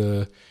price of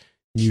the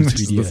new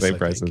 3DS. The same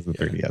price as the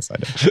 3DS.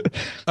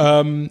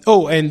 I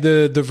know. And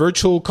the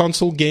Virtual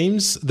Console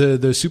games,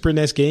 the Super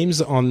NES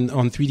games on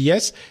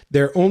 3DS,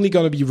 they're only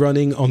going to be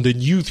running on the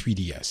new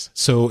 3DS.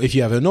 So if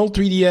you have an old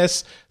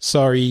 3DS,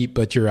 sorry,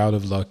 but you're out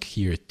of luck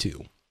here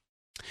too.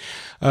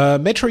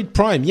 Metroid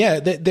Prime, yeah,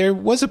 there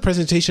was a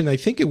presentation, I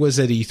think it was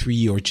at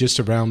E3 or just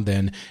around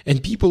then,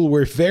 and people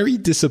were very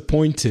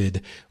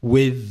disappointed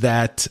with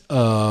that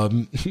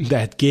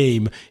that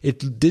game.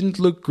 It didn't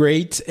look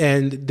great,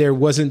 and there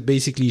wasn't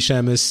basically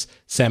Samus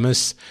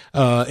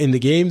in the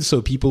game,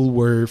 so people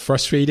were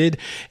frustrated.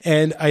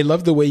 And I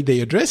love the way they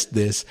addressed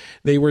this.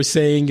 They were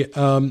saying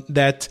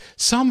that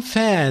some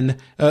fan,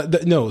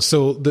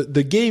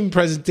 the game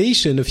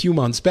presentation a few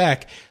months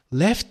back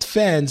left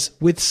fans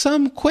with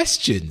some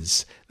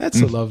questions.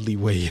 That's a lovely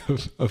way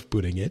of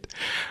putting it.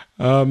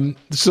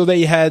 So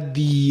they had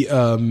the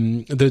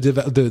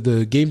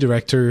game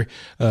director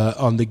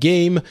on the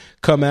game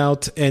come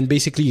out and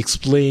basically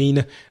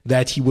explain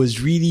that he was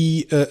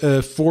really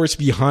a force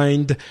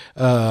behind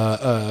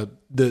the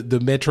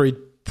Metroid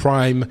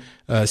Prime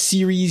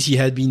series. He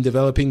had been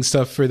developing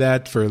stuff for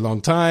that for a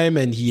long time,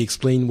 and he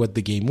explained what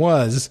the game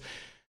was.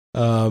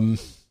 I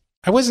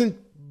wasn't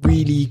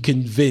really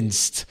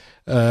convinced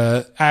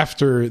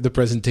after the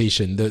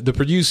presentation. The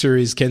producer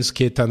is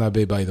Kensuke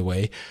Tanabe, by the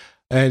way.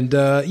 And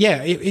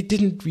it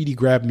didn't really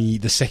grab me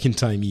the second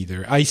time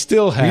either. I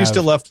still have. Are you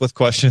still left with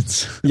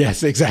questions?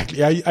 Yes,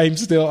 exactly. I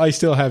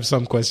still have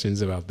some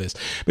questions about this.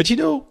 But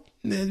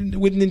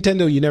with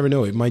Nintendo, you never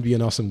know. It might be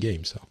an awesome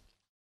game. So.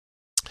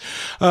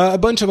 A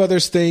bunch of other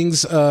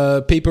things.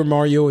 Paper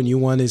Mario, a new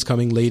one, is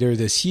coming later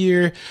this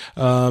year.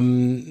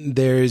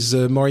 There's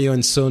Mario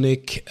and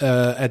Sonic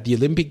at the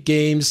Olympic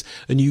Games.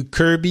 A new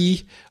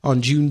Kirby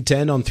on June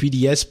 10 on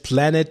 3DS,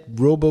 Planet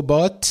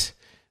Robobot.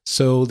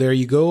 So there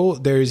you go.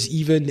 There's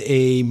even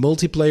a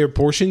multiplayer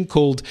portion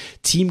called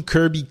Team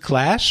Kirby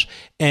Clash.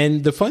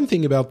 And the fun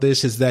thing about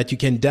this is that you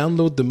can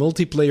download the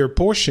multiplayer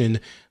portion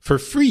for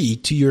free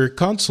to your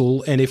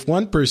console. And if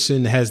one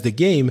person has the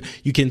game,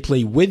 you can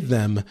play with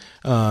them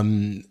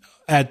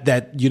at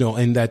that,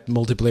 in that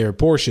multiplayer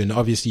portion.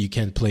 Obviously, you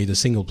can't play the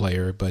single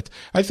player, but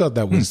I thought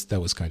that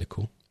was kind of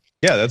cool.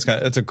 Yeah,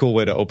 that's a cool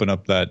way to open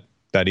up that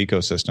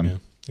ecosystem. Yeah,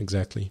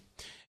 exactly.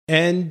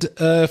 And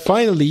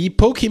finally,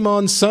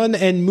 Pokemon Sun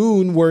and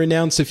Moon were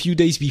announced a few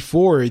days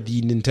before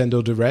the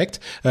Nintendo Direct.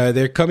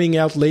 They're coming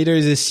out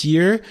later this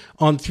year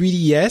on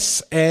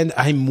 3DS, and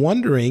I'm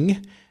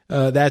wondering,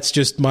 that's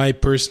just my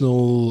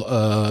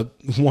personal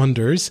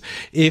wonders,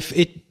 if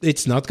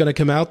it's not going to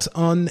come out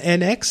on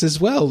NX as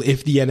well,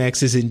 if the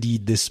NX is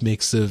indeed this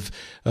mix of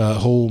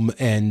home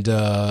and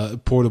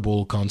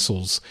portable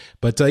consoles.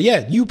 But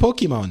new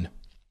Pokemon.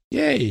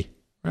 Yay,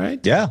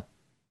 right? Yeah.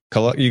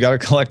 You got to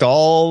collect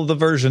all the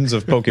versions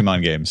of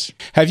Pokemon games.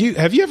 Have you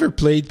ever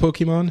played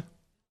Pokemon?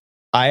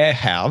 I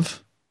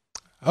have.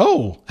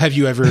 Oh, have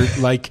you ever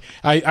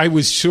I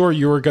was sure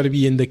you were going to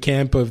be in the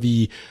camp of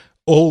the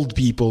old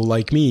people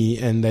like me,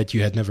 and that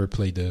you had never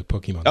played the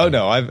Pokemon game.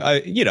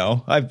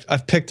 No,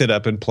 I've picked it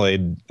up and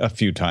played a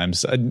few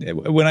times.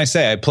 When I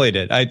say I played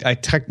it, I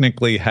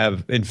technically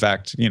have in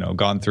fact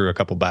gone through a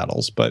couple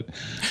battles, but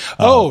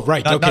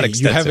right,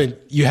 not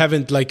you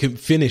haven't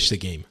finished the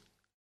game.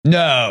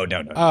 No.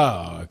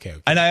 Oh, okay.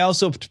 And I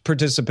also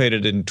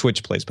participated in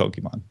Twitch Plays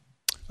Pokemon.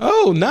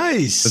 Oh,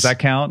 nice. Does that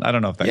count? I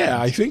don't know if that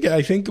counts.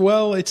 I think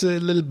well, it's a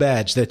little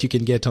badge that you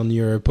can get on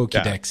your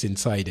Pokédex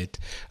inside it,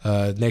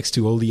 next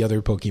to all the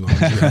other Pokemon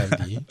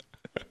you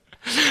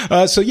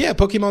have.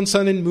 Pokemon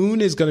Sun and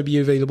Moon is going to be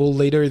available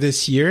later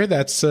this year.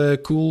 That's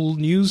cool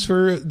news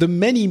for the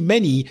many,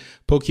 many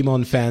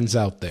Pokemon fans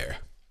out there.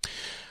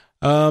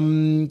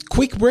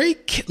 Quick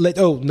break.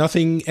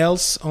 Nothing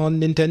else on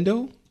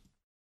Nintendo?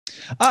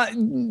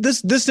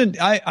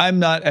 I'm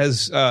not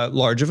as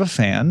large of a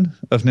fan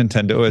of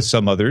Nintendo as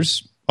some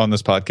others on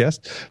this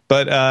podcast,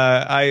 but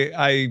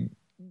I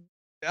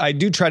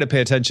do try to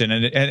pay attention,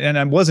 and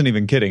I wasn't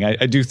even kidding.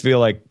 I do feel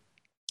like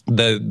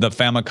the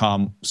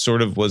Famicom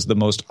sort of was the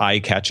most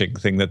eye-catching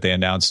thing that they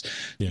announced.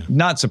 Yeah.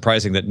 Not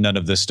surprising that none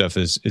of this stuff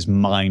is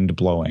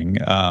mind-blowing.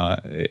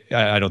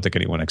 I don't think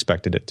anyone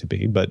expected it to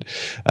be, but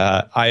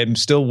I am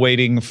still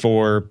waiting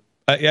for.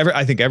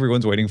 I think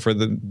everyone's waiting for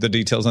the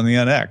details on the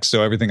NX,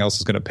 so everything else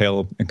is going to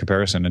pale in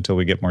comparison until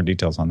we get more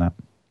details on that.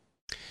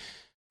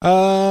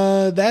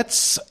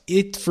 That's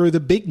it for the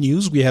big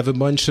news. We have a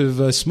bunch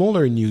of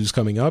smaller news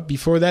coming up.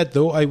 Before that,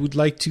 though, I would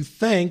like to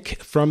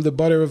thank from the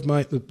butter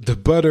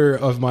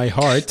of my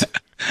heart.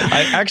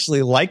 I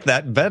actually like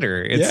that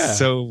better. It's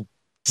so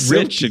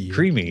rich silky and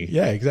creamy.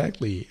 Yeah,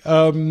 exactly.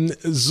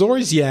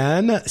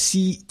 Zorzian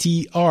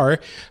CTR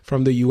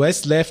from the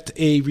US left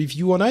a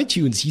review on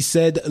iTunes. He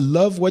said,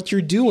 "Love what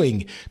you're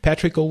doing.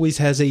 Patrick always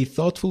has a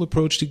thoughtful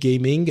approach to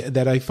gaming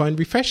that I find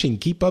refreshing.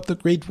 Keep up the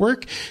great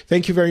work."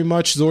 Thank you very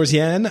much,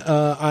 Zorzian.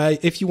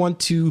 If you want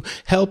to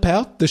help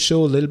out the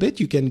show a little bit,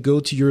 you can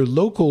go to your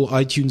local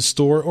iTunes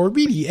store, or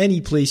really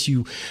any place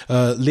you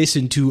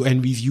listen to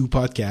and review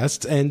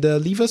podcasts, and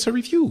leave us a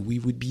review. We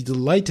would be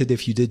delighted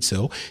if you did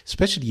so,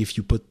 especially if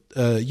you put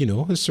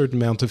a certain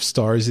amount of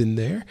stars in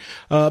there,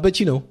 but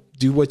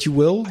do what you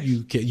will.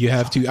 You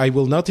have to. I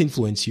will not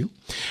influence you.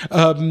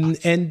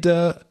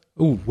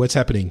 What's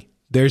happening?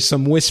 There's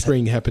some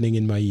whispering happening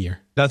in my ear.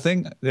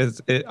 Nothing.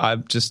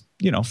 I'm just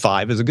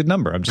 5 is a good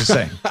number. I'm just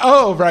saying.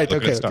 Oh, right.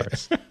 Okay.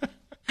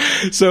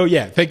 So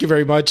yeah, thank you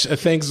very much.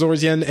 Thanks,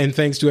 Zorzian, and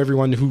thanks to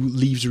everyone who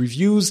leaves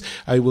reviews.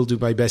 I will do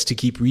my best to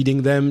keep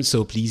reading them,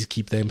 so please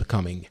keep them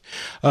coming.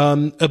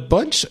 A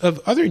bunch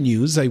of other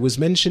news I was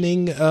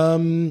mentioning.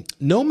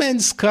 No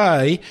Man's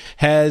Sky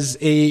has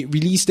a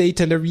release date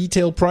and a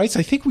retail price.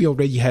 I think we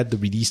already had the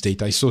release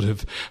date. I sort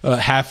of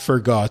half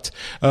forgot.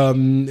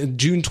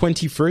 June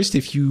 21st,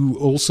 if you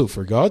also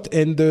forgot.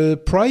 And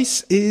the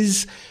price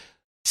is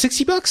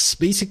 $60.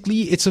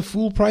 Basically, it's a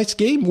full price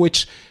game,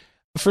 which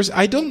first,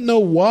 I don't know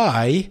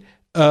why.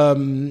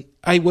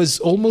 I was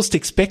almost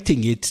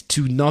expecting it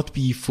to not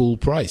be full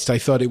priced. I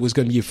thought it was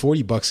going to be a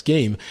 $40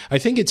 game. I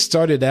think it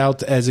started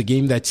out as a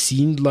game that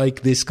seemed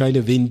like this kind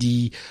of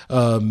indie,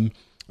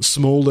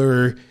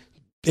 smaller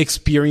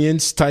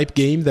experience type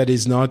game that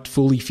is not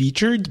fully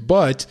featured,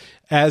 but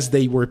as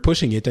they were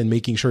pushing it and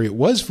making sure it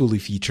was fully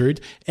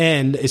featured,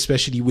 and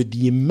especially with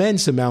the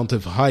immense amount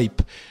of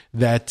hype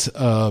that,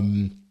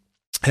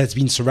 has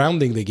been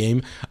surrounding the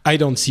game, I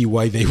don't see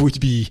why they would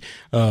be,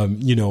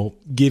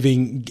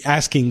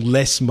 asking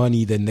less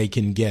money than they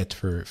can get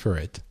for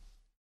it.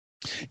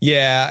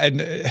 Yeah,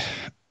 and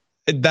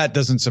that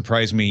doesn't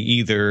surprise me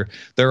either.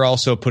 They're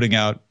also putting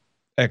out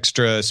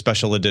extra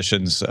special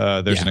editions.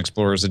 There's an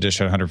Explorer's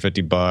edition,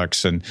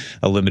 $150, and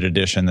a limited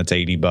edition that's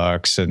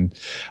 $80, and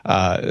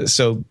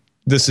so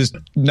this is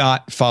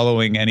not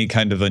following any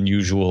kind of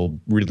unusual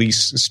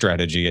release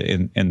strategy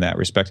in that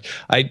respect.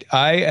 I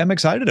am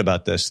excited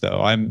about this,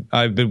 though.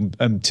 I've been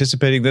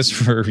anticipating this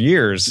for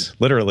years,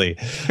 literally,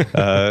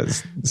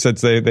 since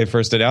they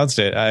first announced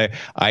it.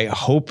 I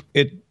hope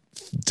it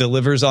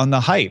delivers on the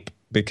hype,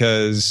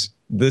 because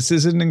this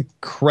is an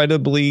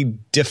incredibly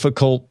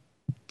difficult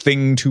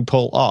thing to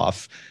pull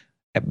off.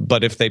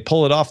 But if they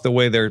pull it off the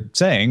way they're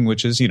saying,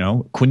 which is,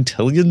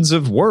 quintillions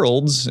of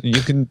worlds,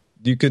 you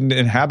can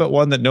inhabit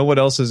one that no one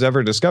else has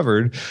ever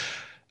discovered,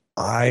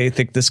 I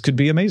think this could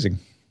be amazing.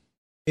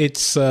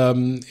 It's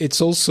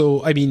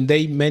also, I mean,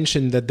 they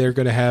mentioned that they're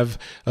going to have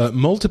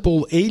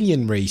multiple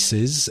alien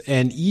races,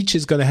 and each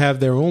is going to have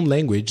their own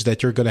language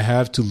that you're going to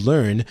have to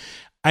learn.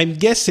 I'm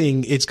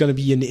guessing it's going to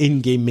be an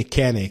in-game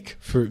mechanic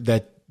for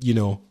that,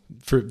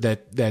 for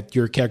that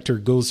your character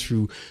goes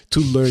through to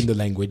learn the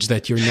language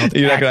that you're not.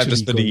 You're not going to have to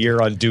spend a year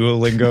on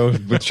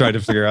Duolingo with trying to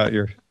figure out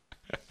your.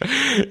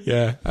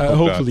 Yeah,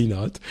 hopefully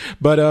not.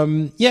 But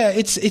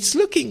it's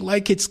looking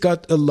like it's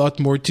got a lot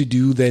more to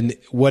do than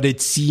what it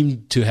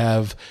seemed to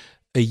have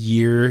a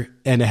year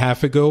and a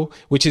half ago,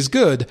 which is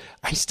good.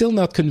 I'm still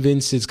not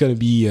convinced it's going to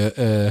be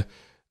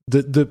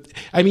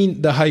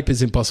the hype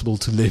is impossible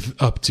to live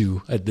up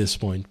to at this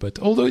point. But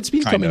although it's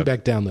been coming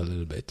back down a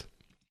little bit.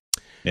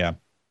 Yeah.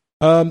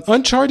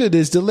 Uncharted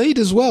is delayed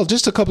as well,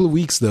 just a couple of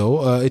weeks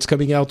though. It's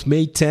coming out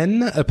May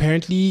 10.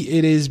 Apparently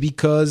it is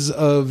because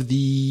of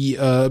the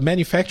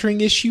manufacturing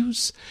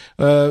issues.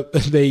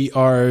 They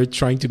are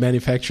trying to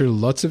manufacture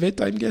lots of it,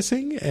 I'm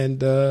guessing,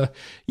 and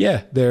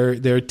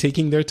they're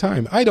taking their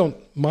time. I don't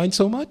mind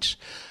so much.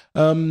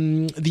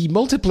 The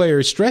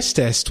multiplayer stress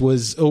test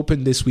was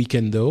open this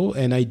weekend though,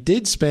 and I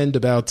did spend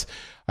about,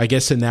 I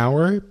guess, an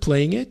hour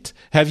playing it.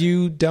 Have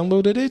you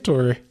downloaded it,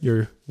 or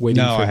you're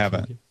waiting? No, I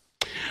haven't.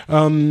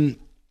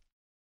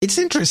 It's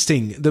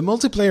interesting. The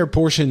multiplayer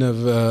portion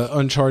of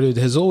Uncharted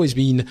has always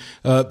been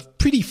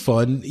pretty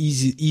fun,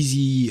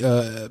 easy,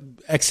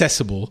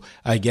 accessible,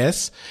 I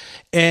guess.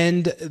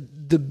 And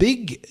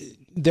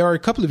there are a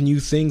couple of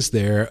new things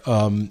there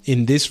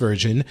in this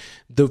version.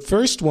 The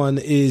first one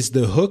is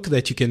the hook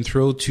that you can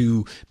throw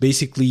to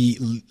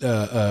basically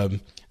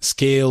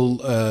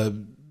scale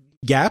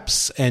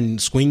gaps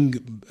and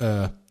swing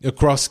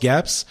across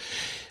gaps,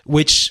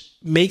 which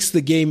makes the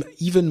game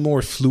even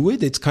more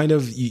fluid. It's kind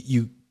of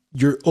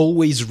you're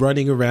always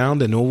running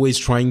around and always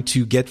trying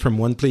to get from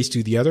one place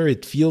to the other.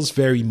 It feels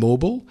very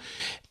mobile.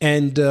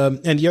 And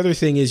the other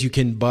thing is you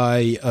can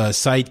buy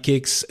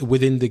sidekicks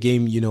within the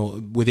game.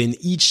 Within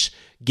each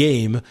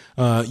game,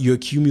 you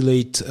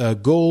accumulate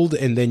gold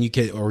and then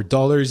or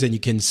dollars, and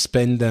you can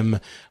spend them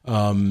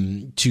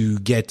to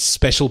get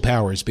special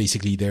powers.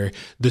 Basically,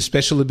 the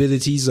special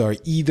abilities are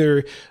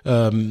either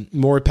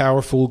more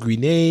powerful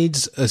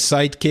grenades, a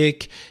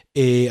sidekick,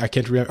 I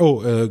can't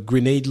remember.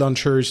 Grenade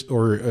launchers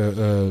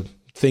or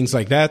things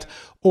like that,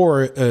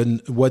 or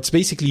what's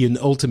basically an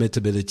ultimate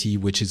ability,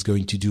 which is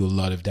going to do a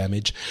lot of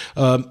damage.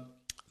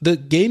 The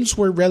games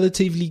were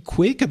relatively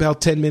quick,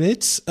 about 10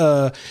 minutes.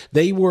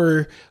 They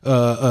were,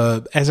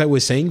 as I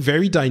was saying,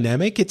 very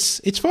dynamic.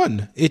 It's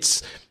fun.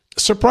 It's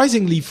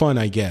surprisingly fun,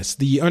 I guess.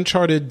 The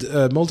Uncharted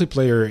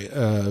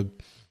multiplayer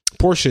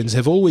portions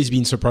have always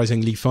been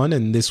surprisingly fun,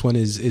 and this one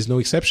is no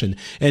exception.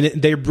 And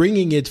they're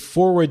bringing it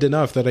forward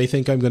enough that I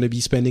think I'm going to be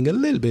spending a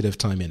little bit of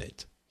time in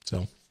it.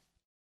 So,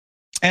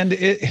 and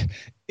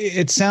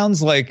it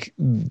sounds like,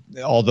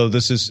 although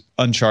this is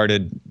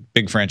Uncharted,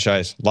 big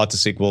franchise, lots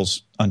of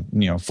sequels,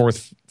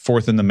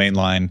 fourth in the main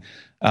line,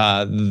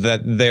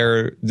 that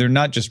they're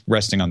not just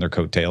resting on their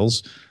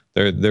coattails.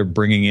 They're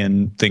bringing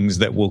in things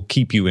that will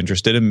keep you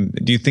interested. And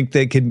do you think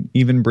they can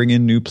even bring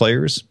in new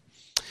players?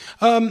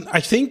 I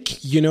think,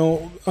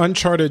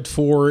 Uncharted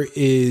 4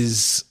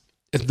 is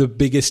the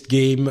biggest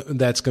game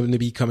that's going to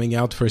be coming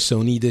out for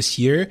Sony this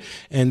year.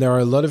 And there are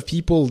a lot of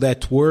people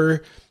that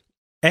were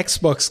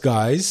Xbox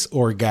guys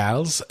or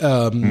gals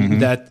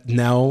that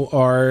now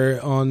are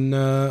on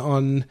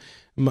the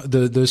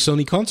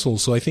Sony console.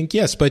 So I think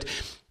yes, but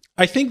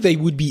I think they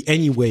would be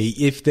anyway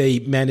if they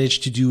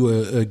managed to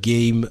do a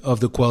game of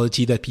the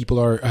quality that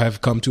people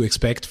have come to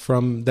expect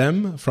from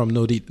them, from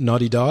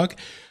Naughty Dog.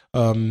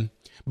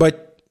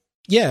 But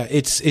yeah,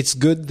 it's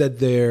good that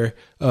they're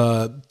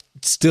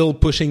still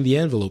pushing the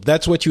envelope.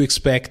 That's what you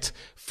expect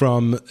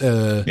from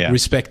a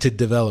respected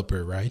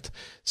developer, right?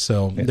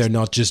 So they're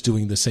not just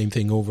doing the same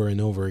thing over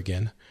and over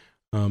again.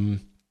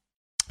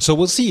 So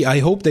we'll see. I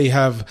hope they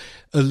have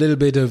a little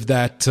bit of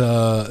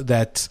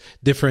that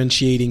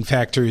differentiating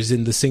factors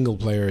in the single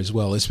player as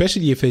well,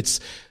 especially if it's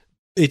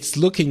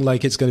looking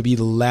like it's going to be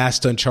the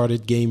last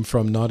Uncharted game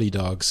from Naughty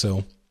Dog.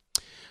 So,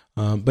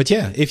 but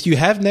yeah, if you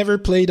have never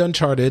played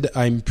Uncharted,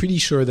 I'm pretty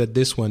sure that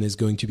this one is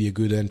going to be a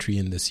good entry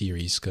in the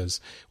series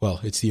because, well,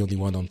 it's the only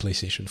one on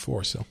PlayStation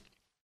 4. So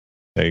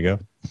there you go.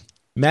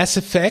 Mass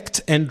Effect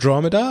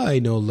Andromeda. I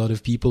know a lot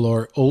of people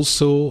are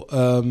also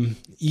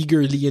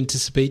eagerly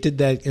anticipating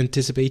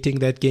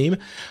that game.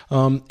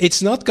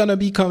 It's not going to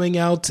be coming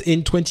out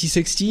in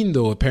 2016,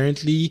 though.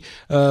 Apparently,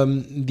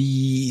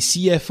 the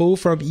CFO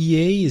from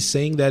EA is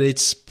saying that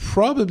it's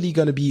probably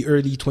going to be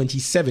early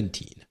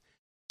 2017.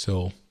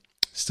 So,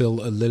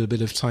 still a little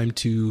bit of time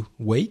to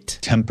wait.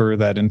 Temper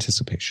that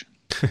anticipation.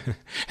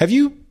 Have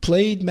you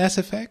played Mass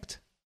Effect?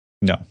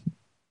 No.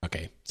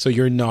 Okay, so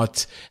you're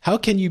not. How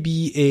can you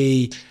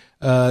be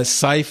a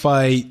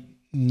sci-fi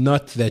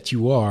nut that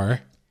you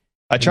are?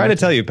 I try to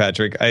tell you,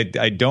 Patrick.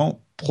 I don't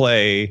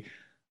play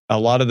a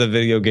lot of the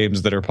video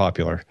games that are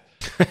popular.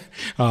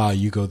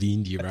 You go the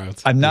indie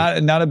route. I'm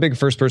not a big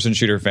first-person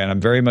shooter fan. I'm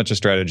very much a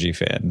strategy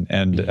fan,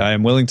 and I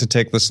am willing to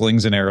take the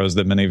slings and arrows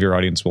that many of your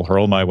audience will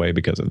hurl my way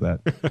because of that.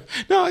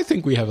 No, I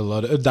think we have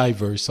a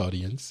diverse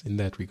audience in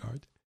that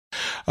regard.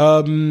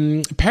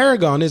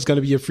 Paragon is going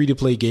to be a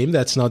free-to-play game.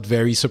 That's not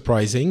very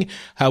surprising.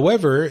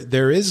 However,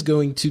 there is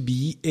going to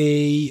be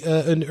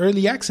an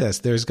early access.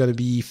 There's going to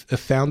be a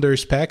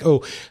founders pack.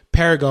 Oh,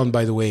 Paragon,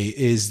 by the way,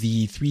 is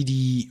the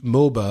 3D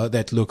MOBA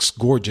that looks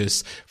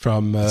gorgeous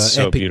from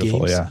so Epic beautiful,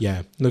 Games.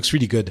 Yeah, looks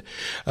really good.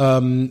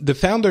 The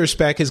founders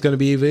pack is going to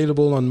be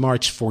available on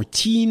March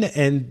 14,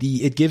 and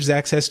it gives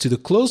access to the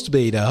closed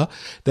beta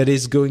that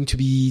is going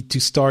to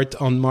start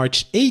on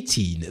March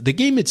 18. The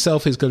game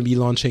itself is going to be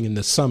launching in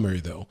the summer,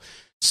 though.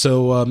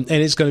 So, and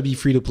it's going to be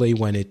free to play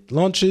when it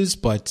launches,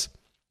 but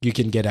you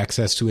can get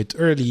access to it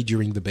early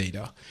during the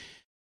beta.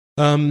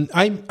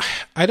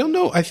 I don't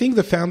know. I think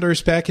the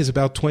founders pack is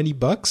about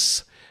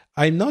 $20.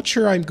 I'm not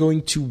sure I'm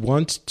going to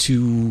want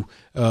to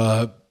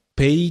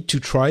pay to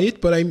try it,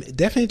 but I'm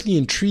definitely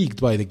intrigued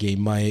by the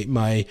game.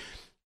 My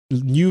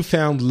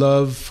newfound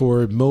love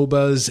for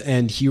MOBAs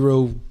and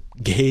hero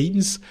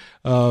games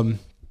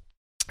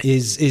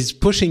is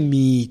pushing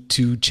me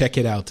to check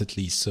it out at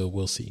least. So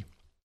we'll see.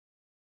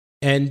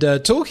 And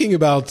talking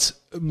about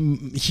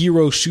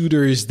hero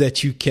shooters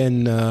that you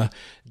can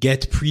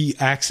get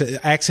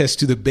access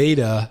to the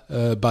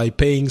beta by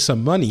paying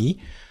some money,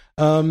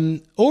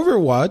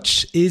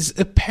 Overwatch is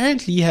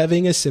apparently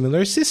having a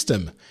similar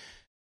system.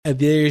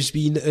 There's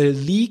been a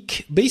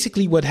leak.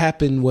 Basically, what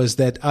happened was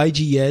that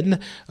IGN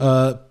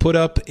put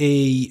up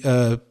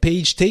a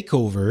page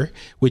takeover,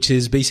 which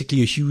is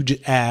basically a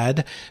huge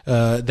ad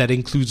that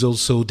includes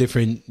also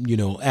different,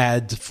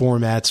 ad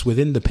formats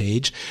within the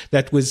page,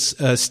 that was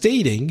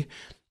stating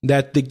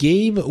that the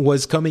game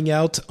was coming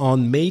out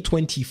on May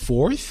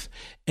 24th,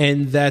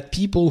 and that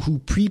people who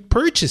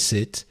pre-purchase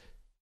it,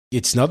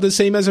 it's not the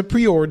same as a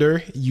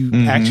pre-order. You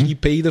actually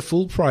pay the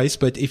full price,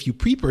 but if you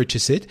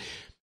pre-purchase it,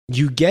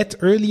 you get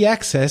early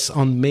access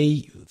on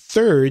May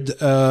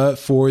 3rd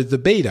for the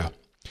beta.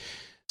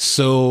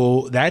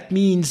 So that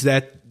means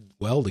that,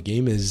 well, the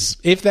game is,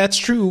 if that's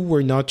true,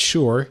 we're not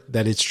sure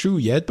that it's true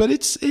yet, but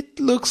it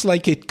looks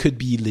like it could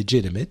be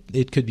legitimate.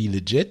 It could be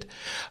legit.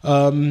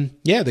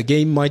 The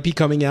game might be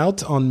coming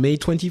out on May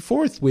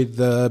 24th with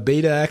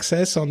beta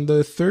access on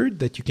the 3rd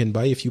that you can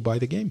buy if you buy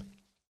the game.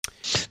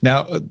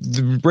 Now,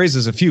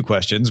 raises a few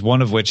questions,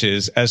 one of which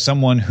is, as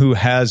someone who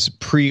has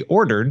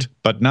pre-ordered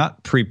but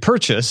not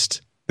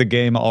pre-purchased the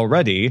game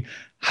already,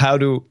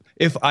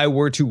 if I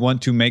were to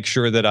want to make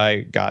sure that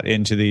I got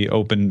into the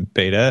open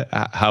beta,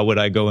 how would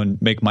I go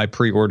and make my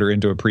pre-order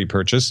into a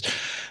pre-purchase?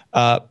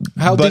 How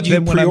did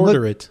you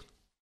pre-order it?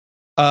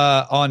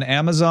 On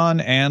Amazon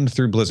and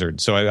through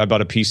Blizzard. So I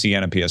bought a PC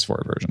and a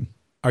PS4 version.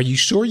 Are you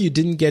sure you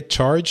didn't get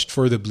charged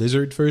for the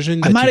Blizzard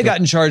version? I might have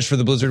gotten charged for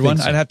the Blizzard one.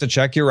 So. I'd have to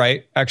check. You're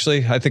right.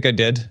 Actually, I think I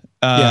did.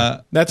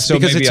 That's so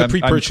because it's a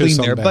pre-purchase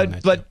on there. Batman,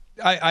 but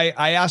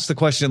I asked the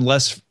question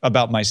less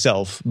about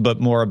myself,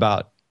 but more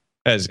about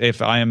as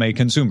if I am a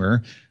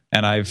consumer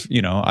and I've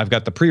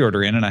got the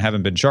pre-order in and I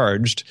haven't been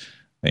charged.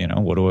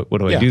 What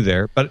do I do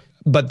there?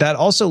 But that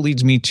also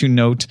leads me to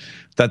note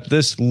that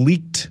this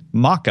leaked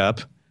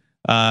mock-up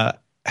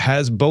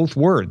has both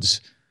words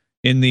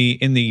in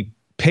the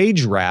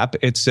page wrap.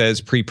 It says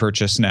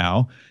pre-purchase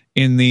now.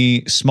 in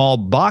the small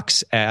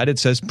box ad, it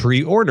says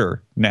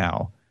pre-order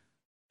now.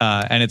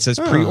 And it says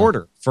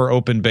pre-order for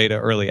open beta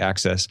early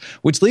access,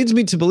 which leads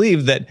me to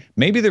believe that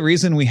maybe the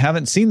reason we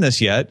haven't seen this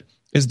yet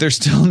is they're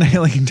still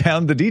nailing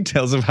down the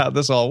details of how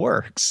this all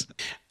works.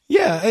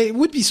 Yeah, it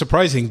would be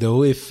surprising,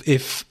 though, if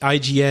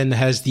IGN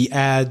has the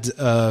ad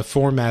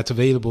format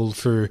available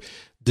for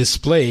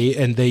display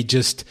and they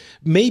just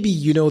maybe,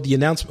 the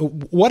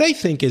announcement. What I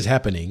think is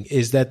happening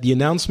is that the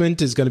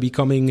announcement is going to be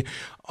coming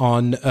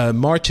on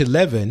March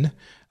 11.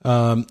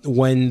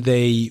 When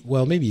they,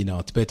 well, maybe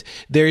not, but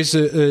there's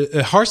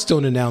a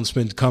Hearthstone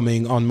announcement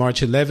coming on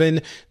March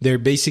 11. They're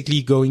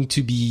basically going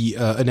to be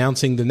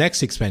announcing the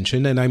next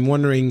expansion, and I'm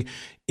wondering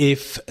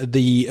if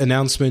the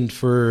announcement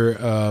for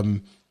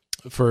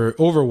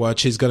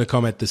Overwatch is going to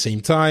come at the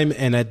same time,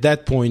 and at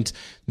that point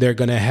they're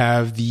going to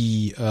have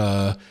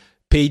the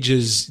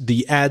pages,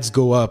 the ads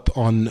go up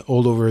on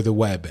all over the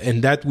web,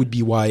 and that would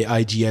be why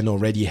IGN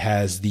already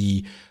has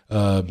the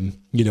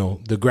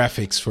the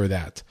graphics for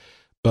that.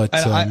 But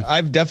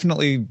I've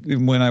definitely,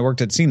 when I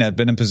worked at CNET,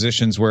 been in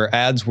positions where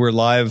ads were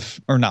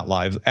live, or not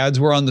live, ads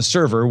were on the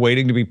server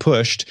waiting to be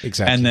pushed.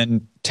 Exactly. And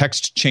then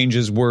text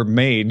changes were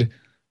made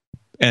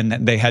and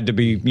they had to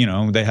be,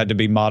 they had to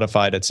be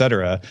modified, et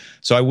cetera.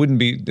 So I wouldn't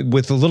be,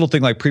 with a little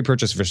thing like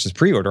pre-purchase versus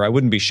pre-order, I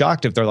wouldn't be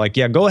shocked if they're like,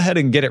 yeah, go ahead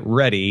and get it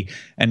ready.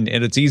 And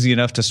it's easy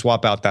enough to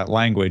swap out that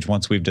language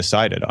once we've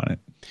decided on it.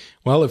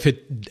 Well, if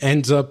it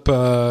ends up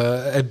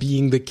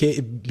being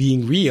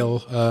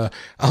real,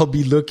 I'll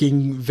be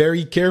looking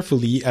very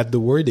carefully at the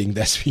wording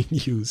that's being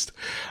used.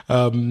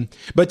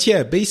 But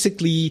yeah,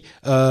 basically,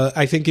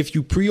 I think if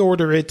you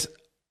pre-order it,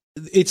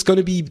 it's going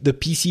to be the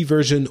PC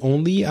version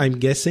only. I'm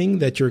guessing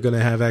that you're going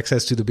to have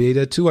access to the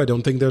beta too. I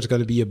don't think there's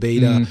going to be a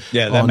beta on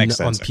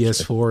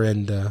PS4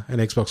 and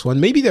Xbox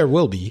One. Maybe there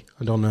will be.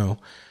 I don't know.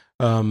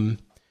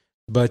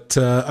 But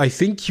I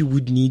think you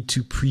would need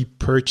to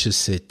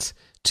pre-purchase it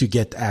to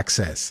get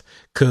access,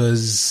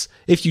 because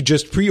if you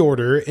just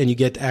pre-order and you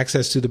get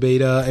access to the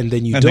beta and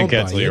then you don't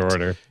buy it, your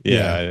order.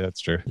 Yeah, that's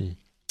true.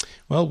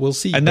 Well, we'll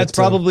see. And that's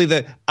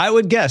probably I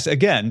would guess,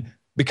 again,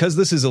 because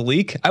this is a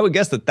leak, I would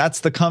guess that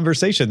that's the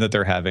conversation that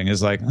they're having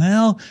is like,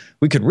 well,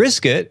 we could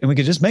risk it and we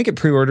could just make it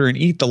pre-order and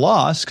eat the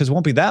loss because it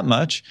won't be that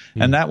much.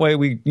 And that way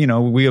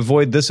we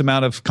avoid this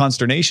amount of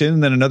consternation.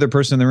 And then another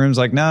person in the room is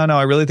like, no,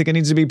 I really think it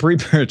needs to be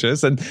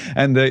pre-purchased. And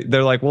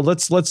they're like, well,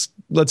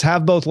 let's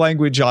have both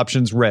language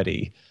options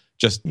ready.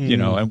 Just,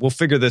 and we'll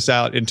figure this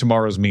out in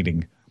tomorrow's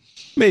meeting.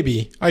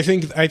 Maybe. I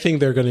think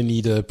they're going to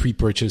need a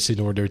pre-purchase in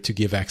order to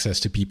give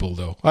access to people,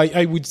 though.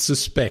 I would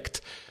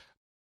suspect.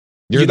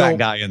 You're that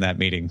guy in that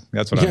meeting.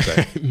 That's what I'm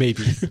saying.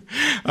 Maybe.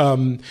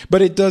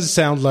 But it does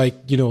sound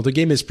like, the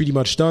game is pretty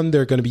much done.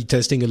 They're going to be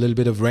testing a little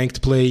bit of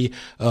ranked play,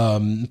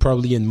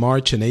 probably in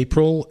March and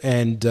April.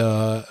 And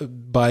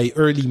by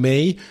early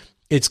May,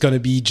 it's going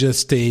to be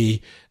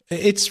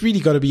it's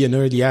really going to be an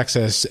early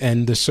access,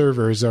 and the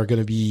servers are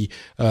going to be,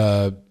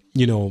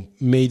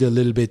 made a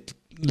little bit,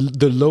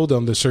 the load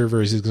on the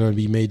servers is going to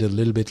be made a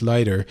little bit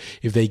lighter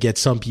if they get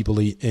some people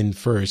in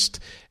first.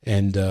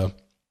 And,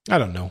 I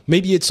don't know.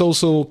 Maybe it's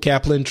also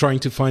Kaplan trying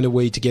to find a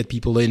way to get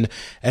people in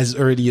as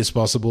early as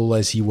possible,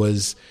 as he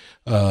was,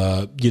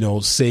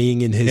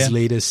 saying in his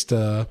latest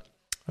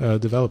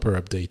developer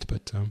update.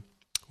 But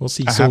we'll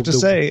see. I have to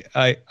say,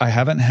 I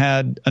haven't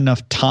had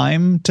enough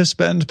time to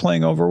spend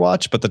playing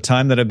Overwatch, but the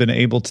time that I've been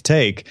able to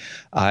take,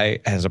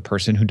 I, as a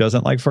person who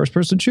doesn't like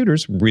first-person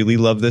shooters, really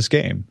love this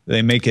game.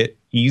 They make it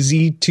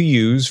easy to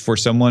use for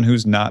someone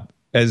who's not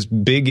as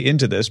big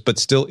into this, but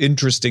still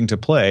interesting to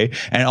play.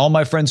 And all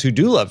my friends who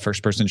do love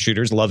first-person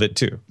shooters love it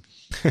too.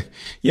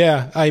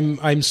 Yeah,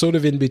 I'm sort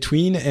of in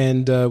between,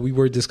 and we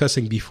were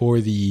discussing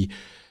before the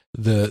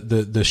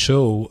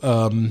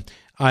show.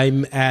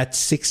 I'm at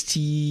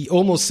 60,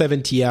 almost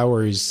 70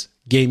 hours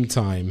game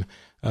time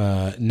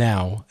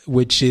now,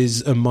 which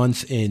is a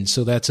month in.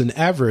 So that's an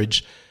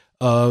average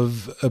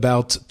of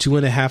about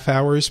 2.5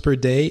 hours per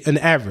day. An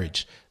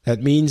average.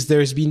 That means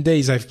there's been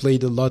days I've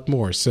played a lot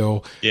more.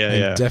 So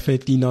I'm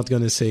definitely not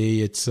going to say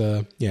it's,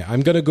 I'm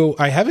going to go.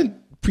 I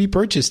haven't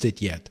pre-purchased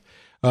it yet,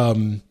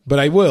 but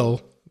I will,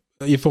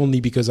 if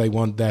only because I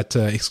want that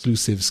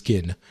exclusive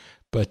skin.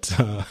 But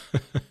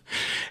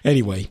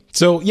anyway,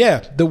 so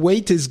yeah, the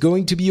wait is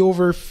going to be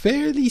over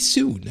fairly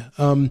soon.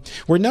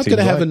 We're not going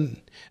to have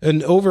an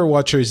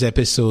Overwatchers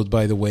episode,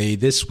 by the way,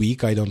 this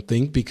week, I don't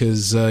think,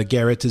 because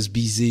Garrett is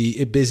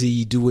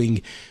busy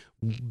doing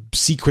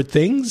secret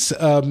things,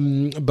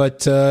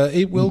 but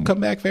it will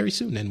come back very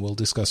soon, and we'll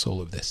discuss all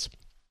of this.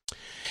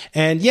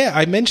 And yeah,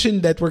 I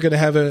mentioned that we're going to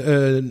have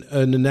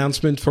an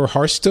announcement for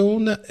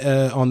Hearthstone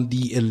on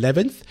the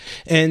 11th,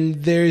 and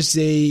there's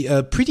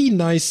a pretty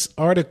nice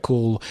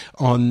article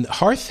on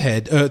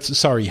Hearthpwn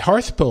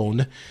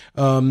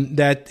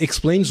that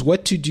explains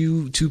what to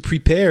do to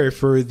prepare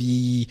for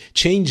the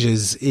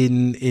changes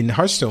in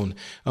Hearthstone.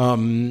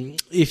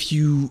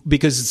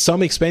 Because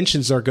some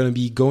expansions are going to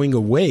be going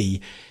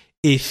away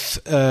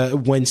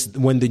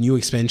when the new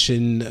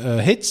expansion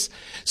hits.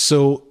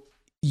 So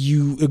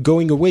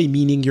going away,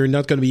 meaning you're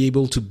not going to be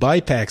able to buy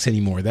packs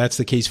anymore. That's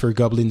the case for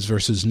Goblins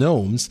versus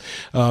Gnomes.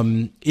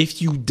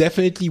 If you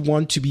definitely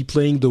want to be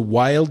playing the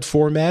wild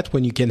format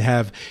when you can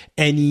have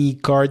any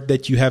card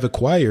that you have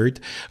acquired,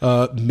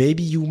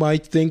 maybe you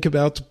might think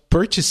about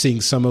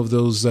purchasing some of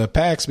those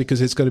packs, because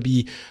it's going to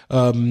be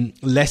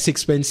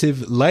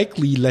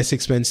likely less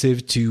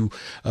expensive to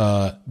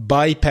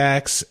buy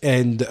packs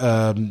and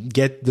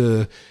get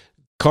the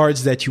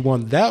cards that you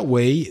want that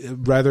way,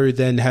 rather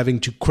than having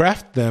to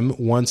craft them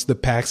once the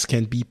packs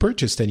can't be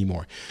purchased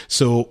anymore.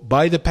 So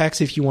buy the packs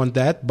if you want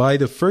that. Buy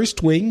the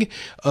first wing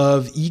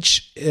of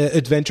each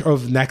adventure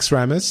of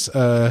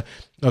Naxxramas,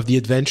 of the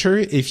adventure,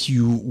 if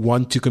you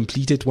want to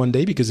complete it one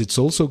day, because it's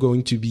also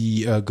going to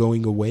be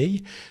going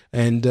away.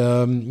 And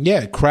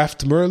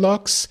craft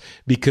Murlocs,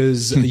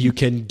 because you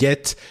can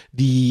get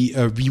the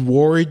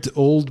reward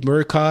Old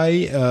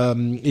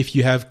Murkai if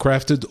you have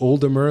crafted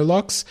older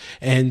Murlocs,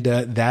 and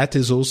that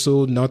is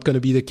also not going to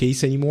be the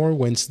case anymore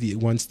once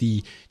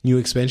the new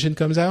expansion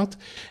comes out.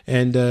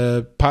 And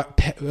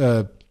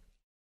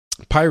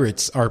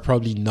pirates are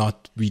probably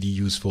not really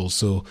useful,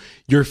 so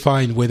you're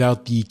fine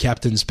without the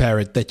captain's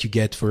parrot that you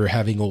get for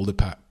having all the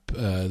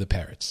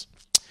parrots.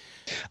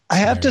 I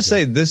have to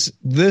say,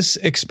 this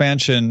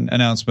expansion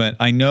announcement,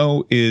 I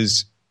know,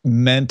 is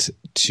meant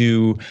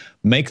to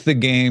make the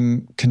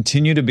game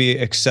continue to be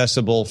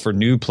accessible for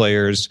new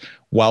players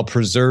while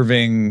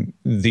preserving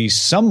the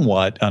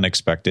somewhat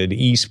unexpected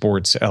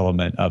esports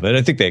element of it.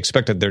 I think they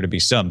expected there to be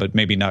some, but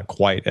maybe not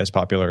quite as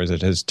popular as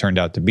it has turned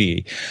out to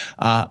be.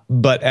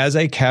 But as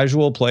a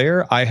casual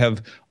player, I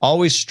have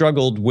always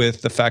struggled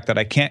with the fact that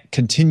I can't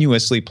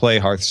continuously play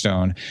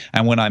Hearthstone.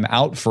 And when I'm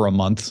out for a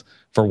month,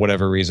 for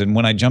whatever reason,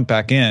 when I jump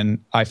back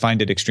in, I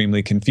find it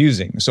extremely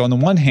confusing. So on the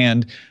one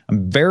hand,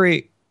 I'm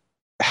very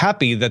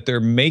happy that they're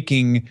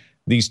making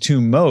these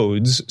two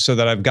modes so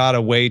that I've got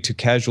a way to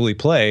casually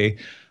play.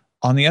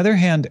 On the other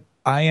hand,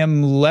 I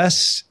am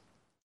less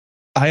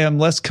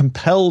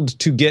compelled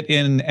to get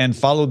in and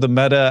follow the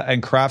meta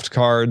and craft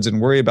cards and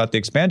worry about the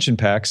expansion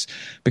packs,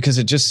 because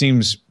it just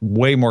seems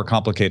way more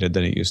complicated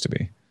than it used to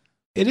be.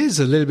 It is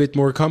a little bit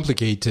more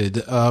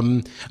complicated.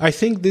 I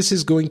think this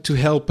is going to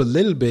help a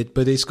little bit,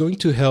 but it's going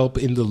to help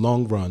in the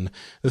long run.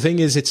 The thing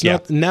is, it's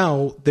not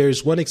now.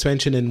 There's one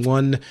expansion and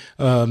one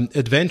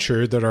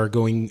adventure that are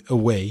going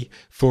away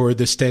for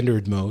the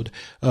standard mode.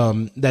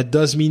 That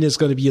does mean it's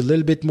going to be a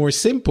little bit more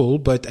simple,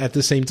 but at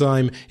the same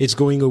time, it's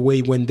going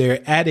away when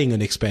they're adding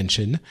an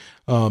expansion.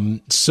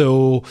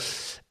 So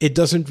it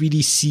doesn't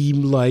really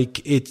seem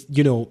like it,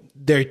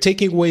 they're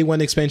taking away one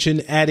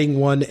expansion, adding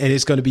one, and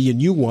it's going to be a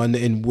new one,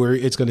 and where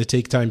it's going to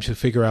take time to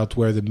figure out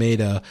where the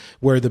meta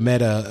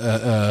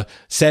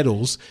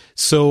settles.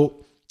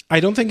 So I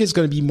don't think it's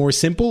going to be more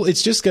simple.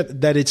 It's just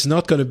that it's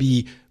not going to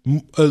be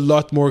a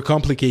lot more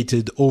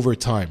complicated over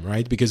time,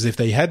 right? Because if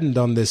they hadn't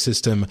done this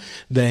system,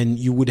 then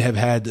you would have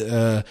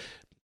had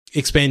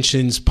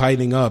expansions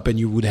piling up, and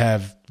you would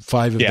have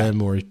 5 of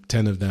them or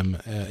 10 of them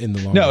in the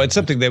long run. No, it's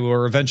something they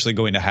were eventually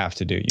going to have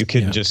to do. You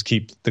couldn't just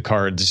keep the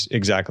cards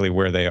exactly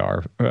where they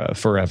are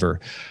forever.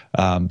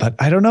 But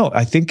I don't know.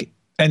 I think,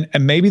 and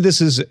maybe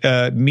this is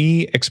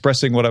me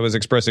expressing what I was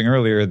expressing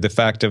earlier, the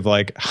fact of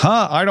like,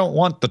 I don't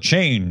want the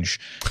change.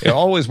 It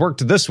always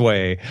worked this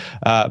way.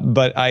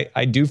 But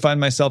I do find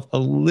myself a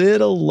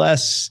little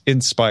less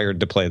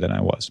inspired to play than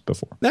I was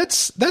before.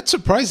 That's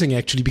surprising,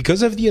 actually,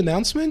 because of the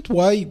announcement.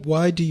 Why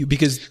do you?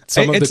 Because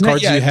some of the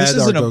cards you had this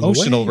is are an going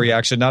emotional away.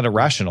 reaction, not a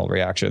rational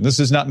reaction. This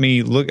is not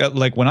me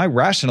like when I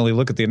rationally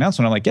look at the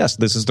announcement, I'm like, yes,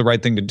 this is the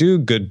right thing to do.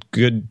 Good,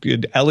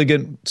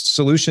 elegant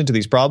solution to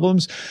these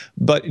problems.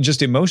 But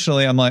just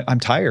emotionally, I'm like, I'm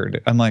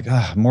tired. I'm like,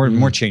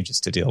 more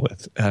changes to deal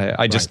with.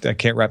 I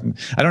can't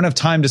I don't have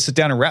time to sit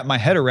down and wrap my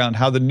head around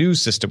how the new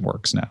system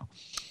works now.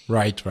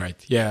 Right.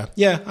 Yeah,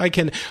 I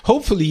can.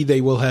 Hopefully, they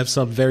will have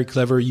some very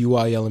clever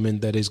UI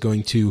element that is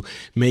going to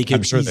make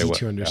it easy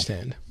to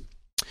understand.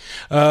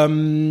 Yeah.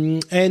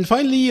 And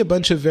finally, a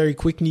bunch of very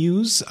quick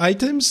news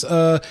items.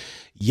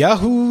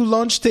 Yahoo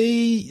launched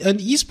an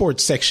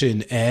esports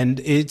section, and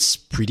it's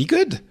pretty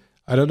good.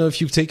 I don't know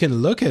if you've taken a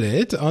look at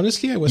it.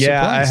 Honestly, I was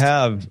surprised. Yeah,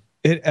 I have.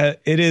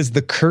 It is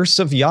the curse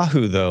of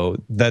Yahoo, though,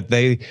 that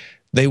they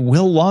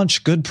will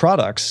launch good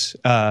products.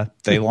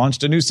 They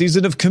launched a new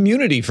season of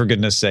Community, for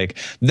goodness sake.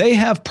 They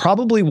have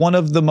probably one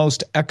of the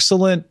most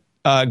excellent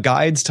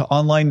guides to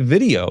online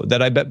video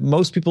that I bet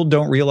most people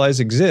don't realize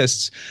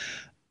exists.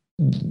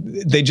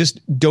 They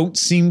just don't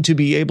seem to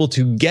be able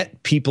to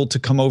get people to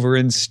come over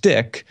and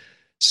stick.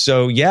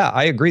 So yeah,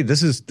 I agree.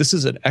 This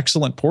is an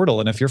excellent portal,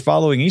 and if you're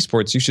following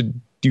esports,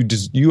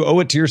 you owe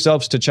it to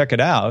yourselves to check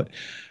it out.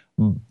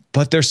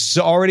 But there's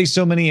already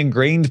so many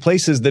ingrained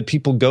places that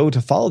people go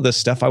to follow this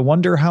stuff. I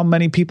wonder how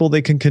many people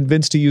they can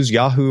convince to use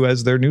Yahoo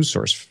as their news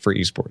source for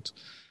esports.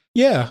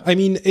 Yeah, I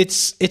mean,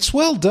 it's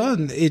well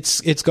done.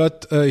 It's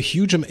got a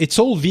huge. It's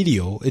all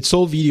video. It's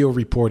all video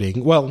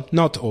reporting. Well,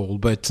 not all,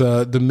 but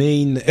the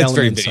main elements. It's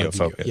very video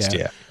focused.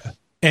 Yeah.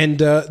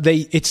 And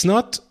it's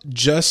not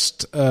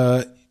just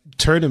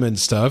tournament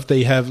stuff.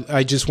 They have,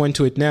 I just went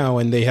to it now,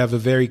 and they have a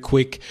very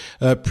quick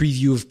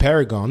preview of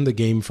Paragon, the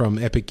game from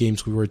Epic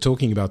Games we were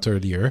talking about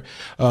earlier.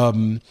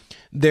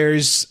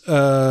 There's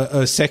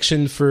a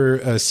section for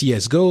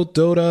CSGO,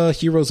 Dota,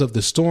 Heroes of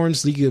the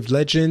Storms, League of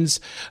Legends,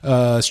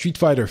 Street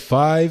Fighter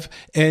V,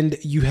 and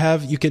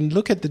you can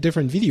look at the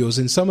different videos,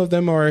 and some of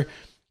them are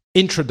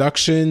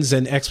introductions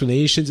and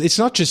explanations. It's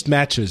not just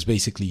matches,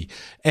 basically.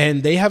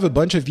 And they have a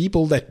bunch of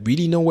people that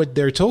really know what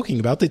they're talking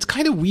about. It's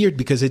kind of weird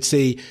because it's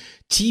a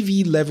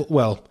TV level,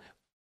 well,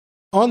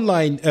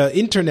 online,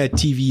 internet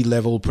TV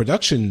level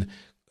production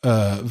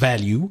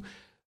value,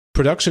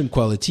 production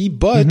quality,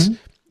 but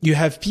you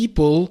have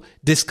people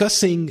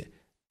discussing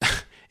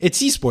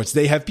it's esports.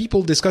 They have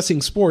people discussing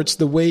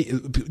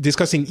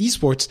discussing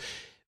esports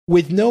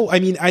with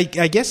I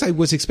guess I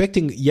was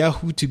expecting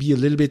Yahoo to be a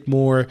little bit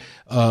more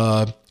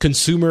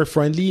consumer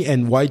friendly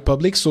and wide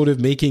public, sort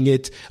of making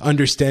it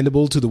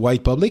understandable to the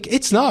wide public.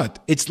 It's not.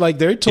 It's like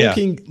they're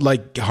talking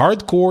like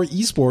hardcore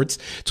esports,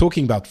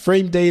 talking about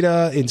frame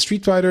data in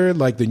Street Fighter,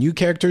 like the new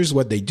characters,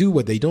 what they do,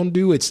 what they don't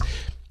do.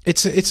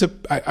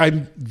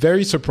 I'm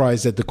very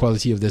surprised at the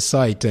quality of this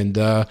site, and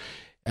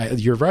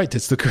you're right.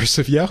 It's the curse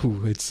of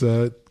Yahoo. It's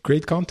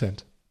great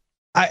content.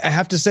 I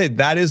have to say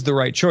that is the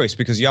right choice,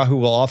 because Yahoo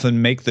will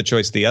often make the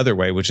choice the other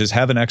way, which is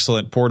have an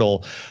excellent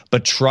portal,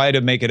 but try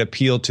to make it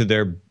appeal to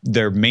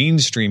their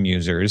mainstream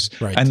users,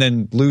 right, and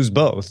then lose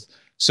both.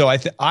 So I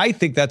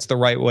think that's the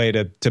right way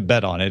to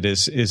bet on it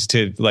is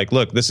to like,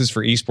 look, this is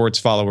for esports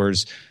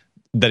followers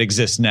that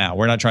exist now.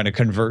 We're not trying to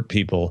convert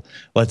people.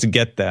 Let's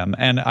get them.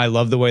 And I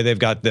love the way they've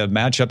got the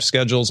matchup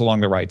schedules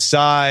along the right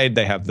side.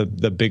 They have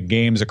the big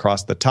games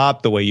across the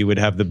top, the way you would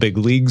have the big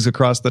leagues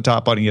across the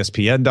top on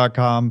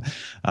ESPN.com.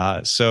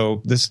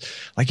 So this,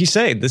 like you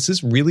say, this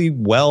is really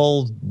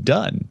well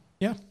done.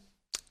 Yeah.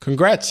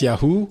 Congrats,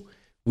 Yahoo.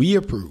 We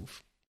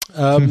approve.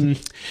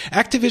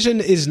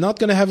 Activision is not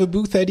going to have a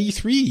booth at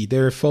E3.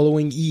 They're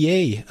following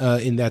EA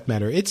in that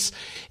matter. It's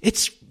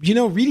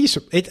really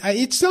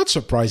it's not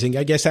surprising.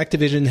 I guess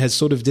Activision has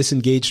sort of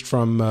disengaged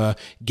from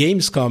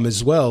Gamescom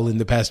as well in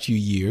the past few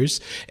years,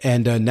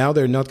 and now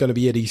they're not going to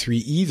be at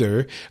E3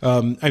 either.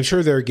 I'm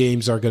sure their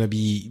games are going to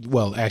be,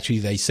 well, actually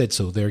they said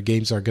so. Their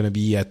games are going to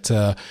be at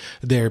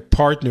their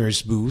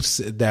partners' booths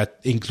that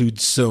include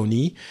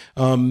Sony.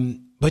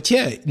 But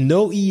yeah,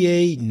 no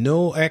EA,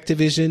 no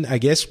Activision. I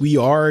guess we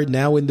are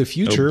now in the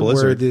future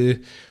where the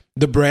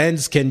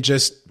brands can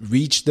just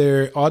reach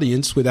their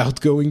audience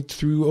without going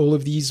through all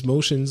of these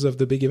motions of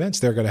the big events.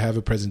 They're going to have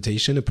a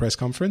presentation, a press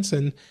conference,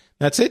 and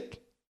that's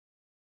it.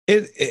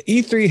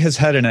 E3 has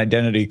had an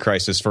identity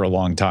crisis for a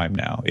long time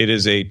now. It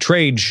is a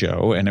trade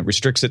show, and it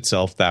restricts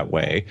itself that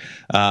way.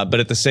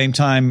 But at the same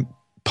time,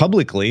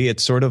 publicly,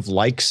 it sort of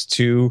likes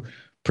to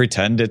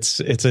pretend it's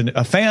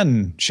a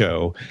fan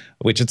show,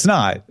 which it's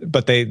not,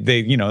 but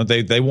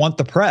they want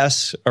the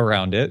press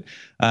around it.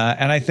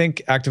 And I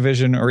think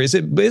Activision, or is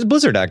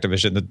Blizzard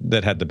Activision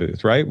that had the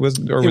booth, right? Was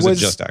it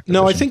just Activision?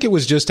 No, I think it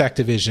was just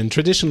Activision.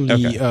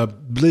 Traditionally,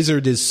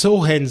 Blizzard is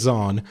so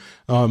hands-on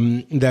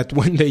that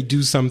when they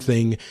do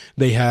something,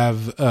 they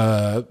have,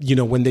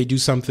 when they do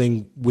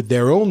something with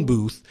their own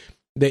booth,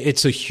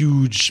 it's a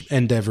huge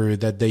endeavor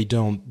that they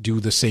don't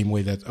do the same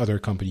way that other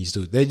companies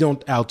do. They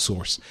don't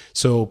outsource.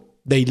 So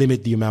they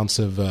limit the amounts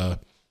of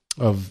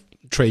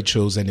trade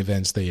shows and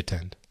events they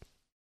attend.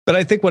 But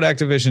I think what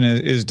Activision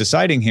is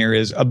deciding here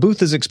is a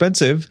booth is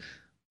expensive.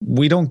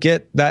 We don't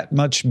get that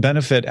much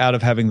benefit out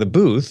of having the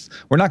booth.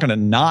 We're not going to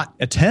not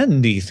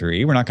attend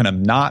E3. We're not going to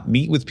not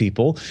meet with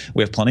people.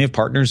 We have plenty of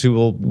partners who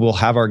will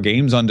have our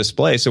games on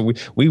display. So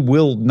we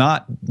will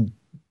not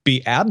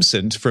be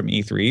absent from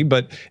E3,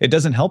 but it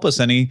doesn't help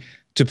us any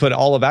to put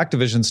all of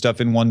Activision stuff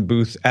in one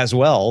booth as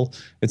well.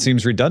 It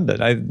seems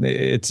redundant.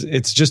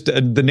 It's just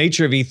the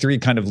nature of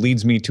E3 kind of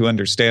leads me to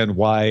understand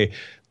why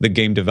the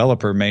game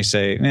developer may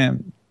say,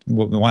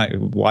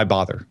 why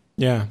bother?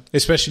 Yeah,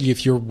 especially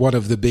if you're one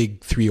of the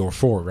big 3 or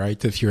 4,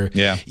 right? If you're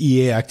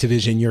EA,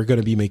 Activision, you're going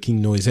to be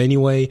making noise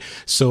anyway.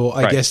 So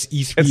I guess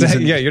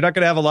E3 you're not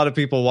going to have a lot of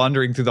people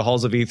wandering through the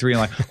halls of E3 and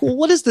like, well,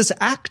 what is this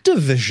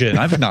Activision?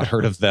 I've not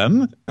heard of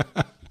them.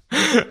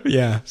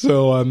 Yeah,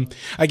 so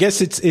I guess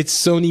it's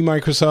Sony,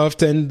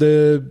 Microsoft, and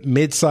the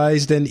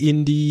mid-sized and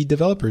indie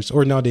developers,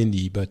 or not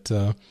indie, but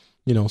and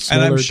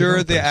I'm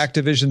sure the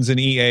Activisions and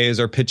EAs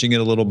are pitching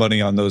it a little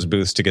money on those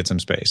booths to get some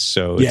space.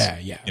 So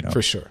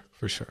for sure.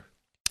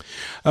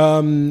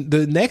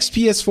 The next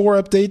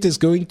PS4 update is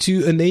going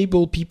to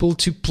enable people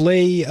to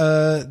play,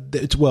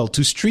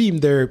 to stream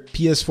their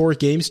PS4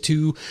 games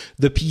to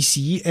the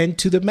PC and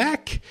to the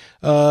Mac,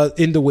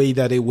 in the way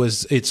that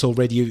it's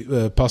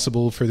already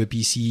possible for the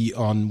PC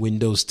on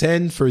Windows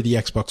 10, for the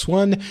Xbox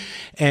One,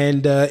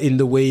 and in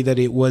the way that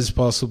it was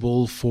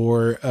possible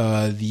for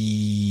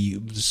the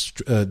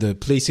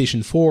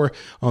PlayStation 4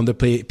 on the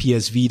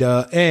PS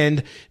Vita,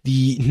 and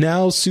the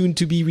now soon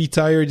to be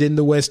retired in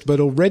the West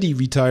but already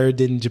retired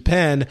in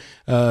Japan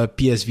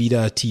PS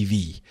Vita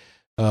TV.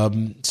 I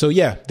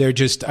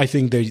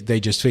think they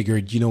just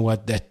figured, you know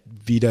what, that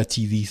Vita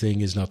TV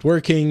thing is not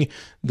working.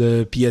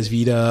 The PS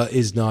Vita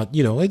is not,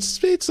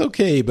 it's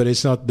okay, but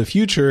it's not the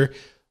future.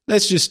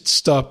 Let's just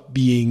stop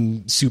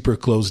being super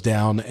closed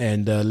down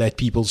and let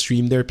people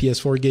stream their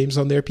PS4 games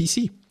on their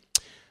PC.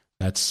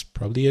 That's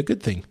probably a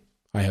good thing.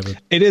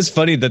 It is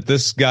funny that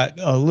this got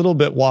a little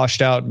bit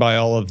washed out by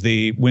all of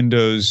the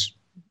Windows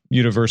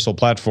Universal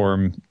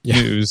Platform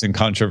news and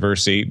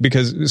controversy,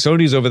 because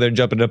Sony's over there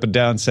jumping up and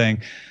down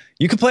saying,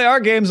 you can play our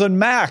games on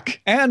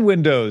Mac and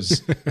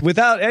Windows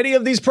without any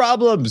of these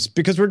problems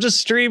because we're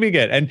just streaming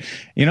it. And,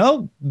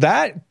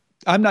 that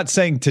I'm not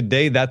saying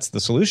today that's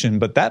the solution,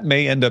 but that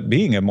may end up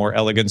being a more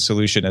elegant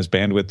solution as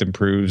bandwidth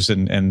improves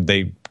and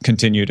they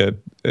continue to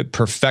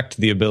perfect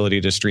the ability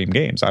to stream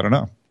games. I don't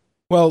know.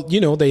 Well,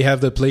 they have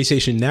the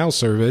PlayStation Now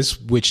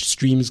service, which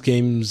streams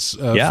games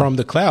from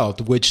the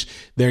cloud, which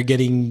they're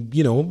getting,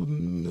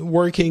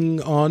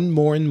 working on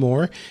more and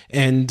more.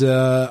 And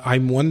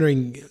I'm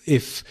wondering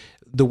if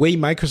the way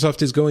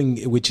Microsoft is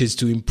going, which is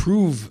to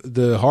improve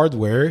the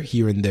hardware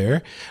here and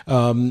there,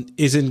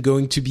 isn't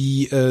going to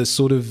be a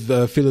sort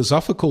of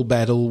philosophical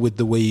battle with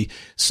the way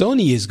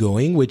Sony is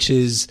going, which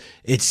is,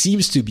 it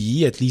seems to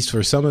be, at least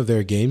for some of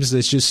their games,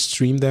 let's just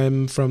stream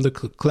them from the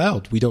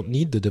cloud. We don't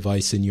need the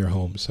device in your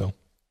home, so...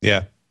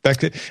 Yeah,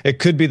 it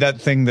could be that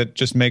thing that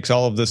just makes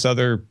all of this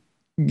other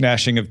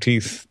gnashing of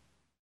teeth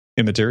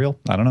immaterial.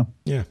 I don't know.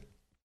 Yeah.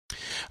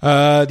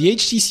 The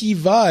HTC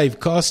Vive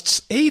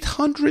costs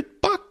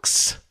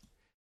 $800.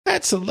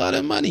 That's a lot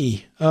of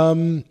money.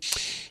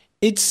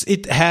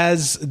 It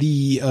has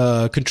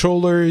the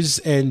controllers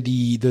and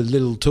the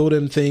little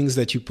totem things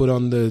that you put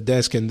on the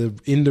desk and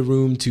in the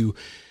room to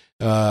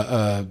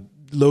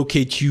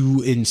locate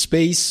you in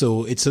space,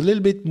 so it's a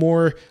little bit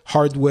more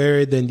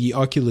hardware than the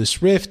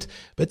Oculus Rift,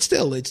 but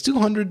still, it's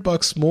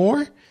 $200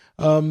 more.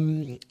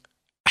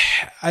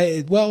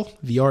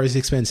 VR is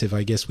expensive.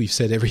 I guess we've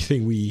said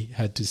everything we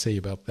had to say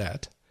about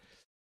that.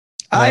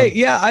 I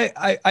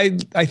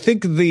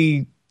think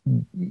the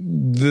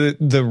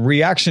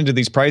reaction to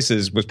these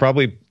prices was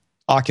probably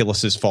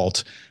Oculus's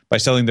fault by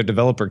selling their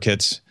developer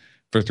kits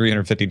for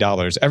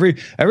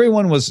 $350.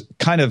 Everyone was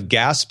kind of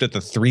gasped at the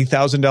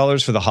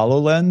 $3,000 for the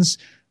HoloLens,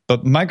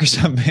 but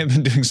Microsoft may have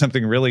been doing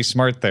something really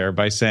smart there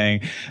by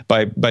saying,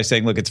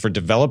 look, it's for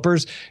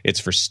developers, it's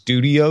for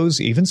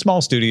studios, even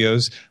small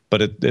studios,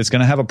 but it's going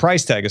to have a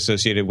price tag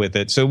associated with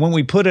it. So when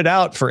we put it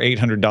out for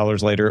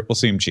 $800 later, it will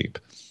seem cheap.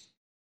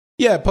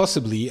 Yeah,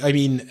 possibly. I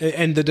mean,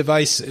 and the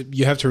device,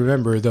 you have to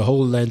remember, the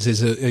HoloLens is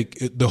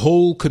the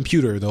whole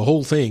computer, the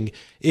whole thing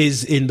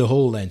is in the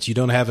HoloLens. You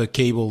don't have a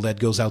cable that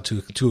goes out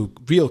to a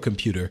real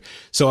computer.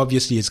 So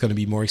obviously it's going to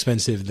be more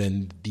expensive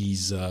than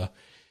these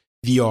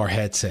VR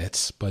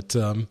headsets. But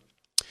the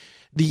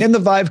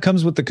Vive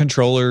comes with the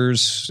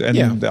controllers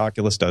and the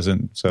Oculus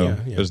doesn't. So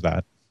there's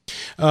that.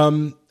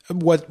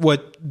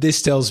 What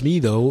this tells me,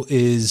 though,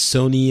 is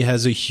Sony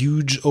has a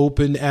huge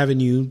open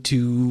avenue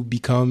to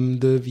become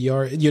the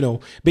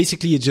VR.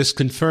 Basically, it just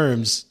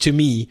confirms to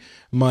me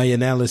my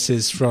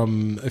analysis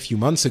from a few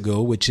months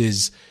ago, which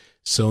is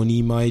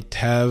Sony might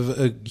have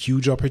a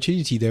huge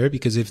opportunity there,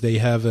 because if they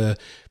have a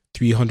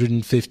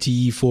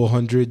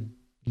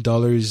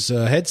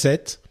 $350-$400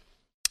 headset,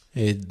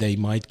 they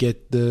might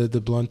get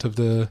the blunt of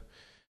the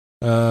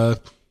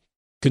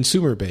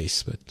consumer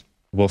base. But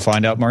we'll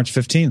find out March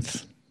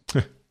 15th.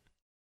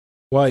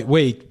 Why?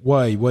 Wait,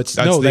 why? That's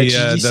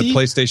the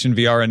PlayStation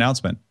VR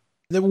announcement.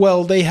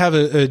 Well, they have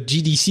a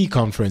GDC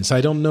conference.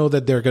 I don't know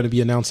that they're going to be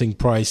announcing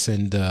price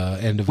and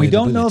availability. We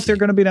don't know if they're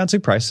going to be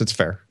announcing price. That's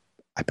fair.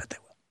 I bet they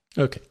will.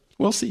 Okay,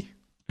 we'll see.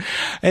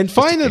 And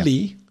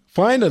finally,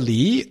 we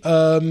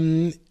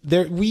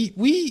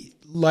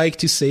like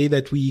to say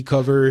that we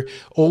cover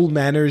all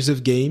manners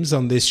of games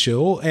on this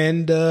show,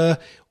 and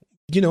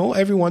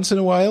every once in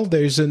a while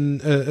there's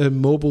a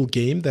mobile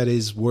game that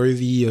is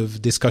worthy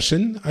of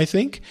discussion, I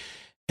think.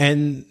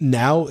 And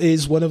now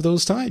is one of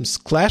those times.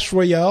 Clash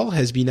Royale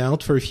has been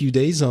out for a few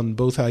days on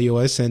both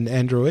iOS and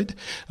Android.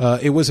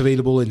 It was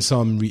available in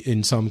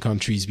some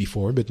countries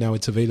before, but now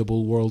it's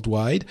available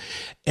worldwide.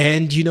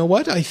 And you know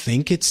what? I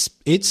think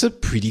it's a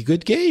pretty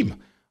good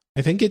game.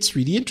 I think it's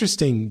really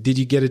interesting. Did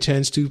you get a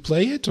chance to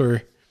play it,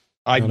 or?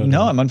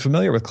 No, I'm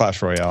unfamiliar with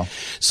Clash Royale.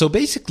 So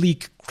basically,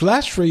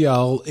 Clash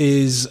Royale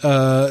is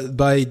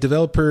by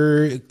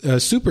developer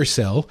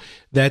Supercell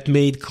that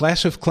made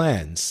Clash of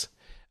Clans.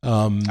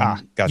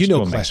 Gotcha.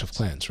 Clash of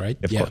Clans, right?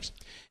 Of course.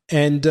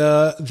 And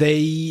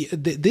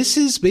this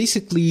is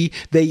basically,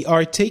 they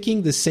are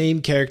taking the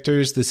same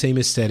characters, the same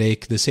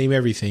aesthetic, the same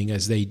everything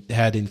as they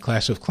had in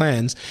Clash of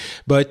Clans,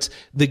 but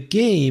the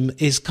game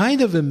is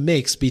kind of a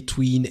mix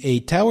between a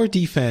tower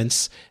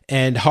defense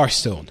and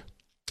Hearthstone.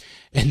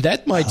 And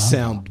that might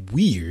sound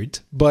weird,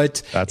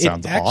 but that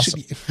sounds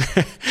awesome.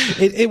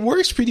 it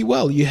works pretty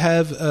well. You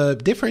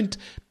have different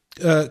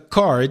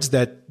cards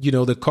that,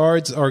 the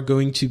cards are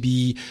going to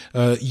be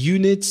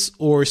units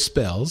or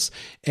spells.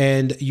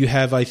 And you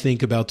have, I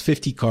think, about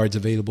 50 cards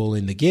available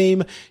in the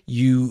game.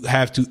 You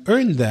have to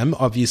earn them,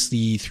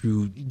 obviously,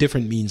 through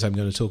different means I'm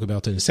going to talk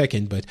about in a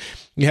second. But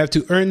you have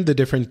to earn the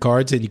different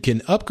cards and you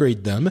can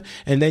upgrade them.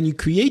 And then you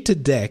create a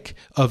deck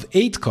of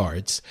 8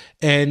 cards.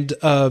 And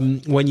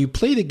when you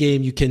play the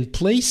game, you can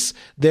place,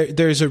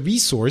 there's a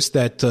resource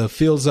that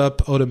fills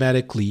up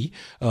automatically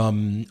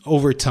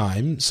over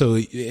time. So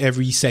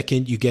every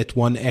second you get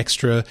one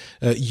extra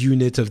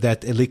unit of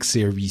that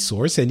elixir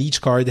resource, and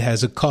each card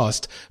has a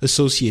cost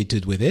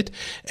associated with it.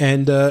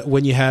 And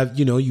when you have,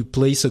 you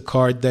place a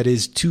card that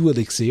is 2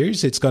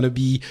 elixirs, it's going to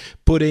be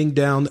putting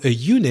down a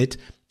unit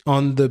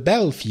on the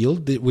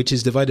battlefield, which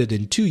is divided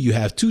in 2. You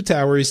have 2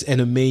 towers and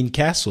a main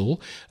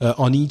castle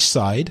on each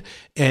side,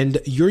 and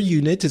your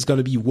unit is going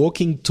to be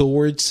walking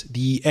towards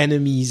the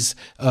enemy's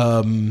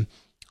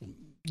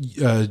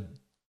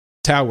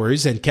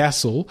towers and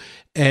castle,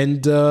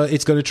 and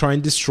it's going to try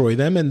and destroy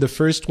them. And the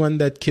first one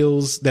that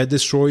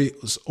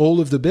destroys all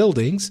of the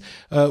buildings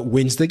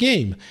wins the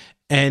game.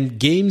 And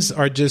games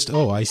are just,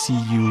 I see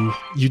you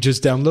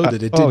just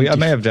downloaded it. I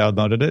may have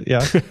downloaded it,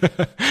 yeah.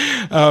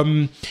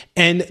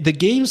 And the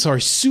games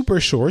are super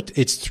short.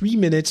 It's 3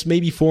 minutes,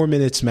 maybe 4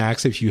 minutes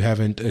max if you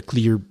haven't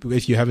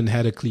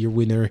had a clear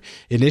winner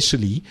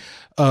initially.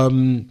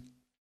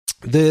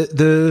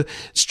 The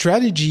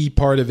strategy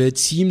part of it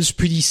seems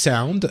pretty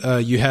sound.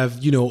 You have,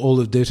 all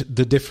of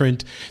the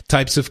different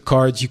types of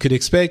cards you could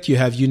expect. You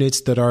have units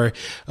that are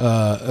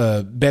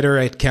better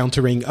at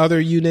countering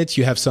other units.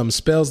 You have some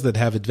spells that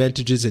have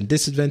advantages and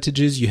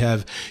disadvantages. You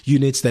have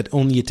units that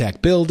only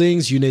attack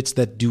buildings, units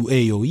that do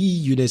AoE,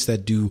 units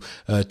that do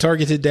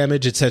targeted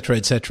damage, etc.,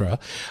 etc.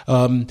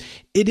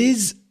 It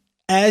is,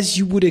 as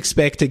you would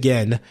expect,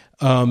 again,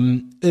 a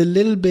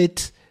little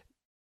bit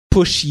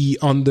pushy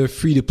on the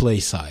free-to-play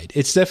side.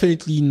 It's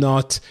definitely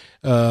not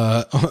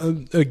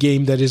a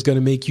game that is going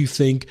to make you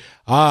think,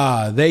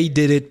 they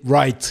did it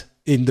right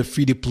in the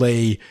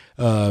free-to-play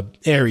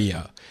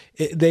area.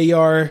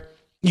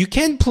 You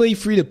can play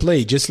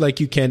free-to-play just like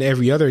you can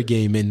every other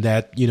game in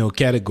that,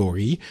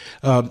 category.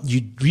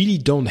 You really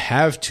don't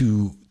have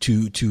to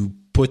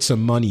put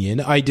some money in.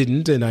 I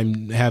didn't, and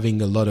I'm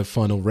having a lot of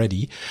fun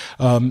already.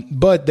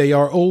 But they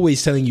are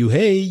always telling you,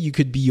 hey, you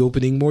could be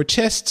opening more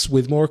chests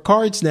with more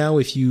cards now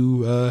if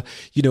you,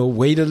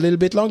 wait a little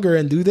bit longer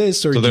and do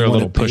this. Or so they're a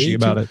little pushy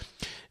about it.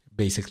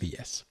 Basically,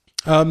 yes.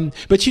 But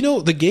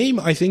the game,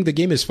 I think the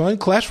game is fun.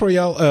 Clash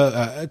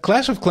Royale,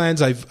 Clash of Clans,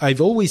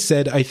 I've always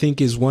said, I think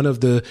is one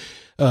of the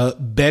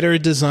better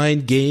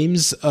designed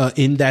games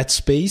in that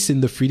space, in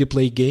the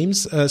free-to-play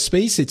games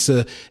space. It's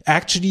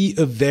actually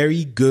a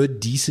very good,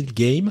 decent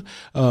game.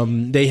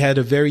 They had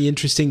a very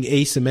interesting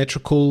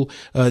asymmetrical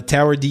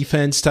tower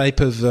defense type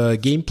of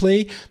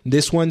gameplay.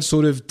 This one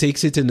sort of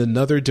takes it in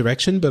another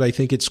direction, but I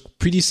think it's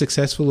pretty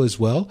successful as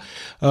well.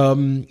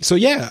 So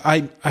yeah,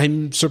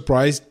 I'm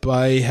surprised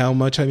by how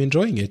much I'm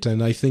enjoying it,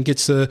 and I think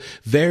it's a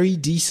very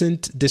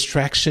decent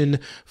distraction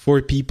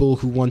for people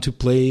who want to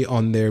play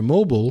on their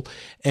mobile.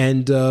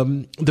 And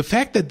the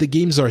fact that the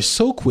games are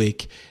so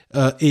quick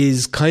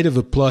is kind of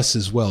a plus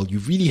as well.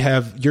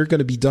 You're going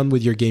to be done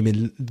with your game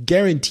in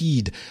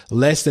guaranteed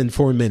less than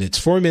 4 minutes.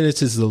 4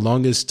 minutes is the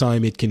longest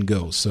time it can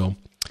go. So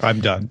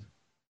I'm done.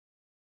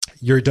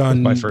 You're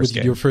done with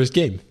your first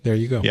game. There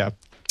you go. Yeah.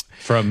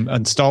 From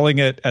installing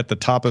it at the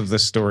top of the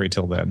story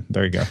till then.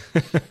 There you go.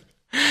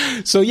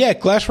 So yeah,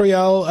 Clash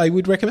Royale, I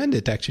would recommend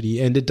it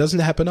actually. And it doesn't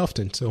happen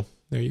often. So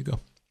there you go.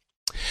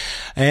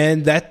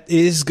 And that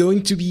is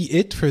going to be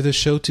it for the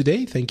show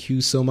today. Thank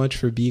you so much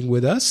for being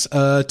with us.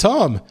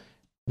 Tom,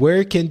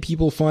 where can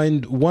people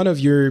find one of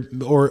your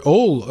or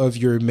all of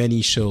your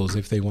many shows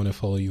if they want to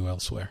follow you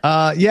elsewhere?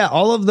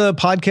 All of the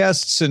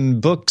podcasts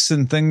and books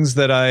and things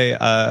that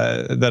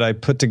I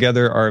put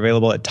together are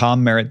available at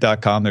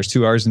tommerritt.com. There's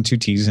 2 R's and 2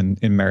 T's in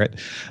Merritt.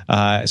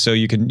 So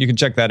you can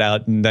check that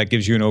out, and that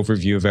gives you an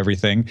overview of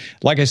everything.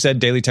 Like I said,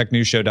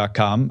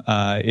 dailytechnewsshow.com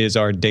is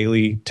our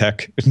daily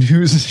tech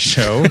news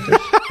show.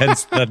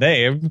 Hence the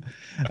name.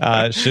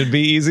 Should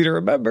be easy to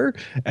remember.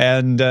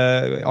 And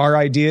our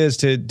idea is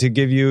to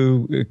give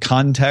you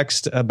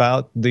context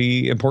about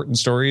the important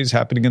stories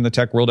happening in the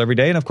tech world every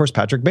day. And of course,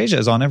 Patrick Beja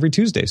is on every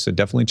Tuesday. So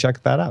definitely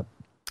check that out.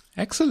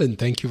 Excellent.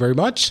 Thank you very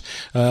much.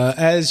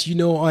 As you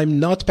know, I'm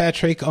not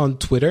Patrick on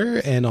Twitter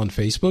and on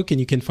Facebook, and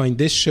you can find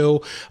this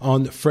show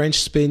on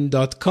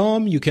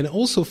FrenchSpin.com. You can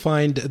also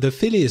find the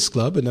Phileas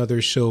Club,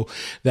 another show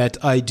that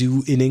I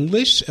do in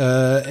English.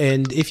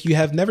 And if you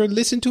have never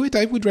listened to it,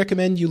 I would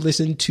recommend you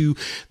listen to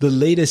the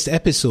latest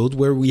episode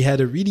where we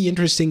had a really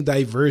interesting,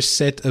 diverse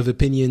set of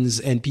opinions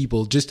and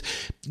people. Just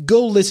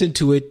go listen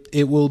to it.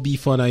 It will be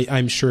fun.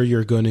 I'm sure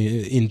you're going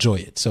to enjoy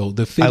it. So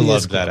the Phileas I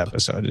loved Club. that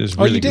episode. It was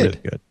really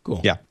good.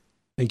 Cool. Yeah.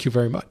 Thank you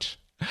very much.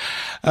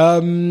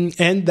 And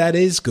that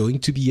is going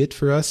to be it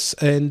for us.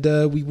 And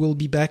we will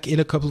be back in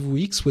a couple of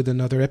weeks with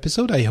another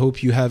episode. I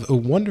hope you have a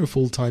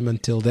wonderful time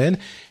until then.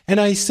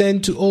 And I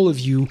send to all of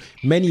you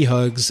many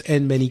hugs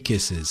and many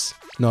kisses.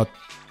 Not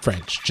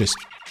French, just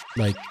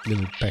like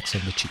little pecks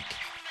on the cheek.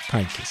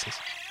 Kind kisses.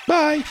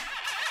 Bye.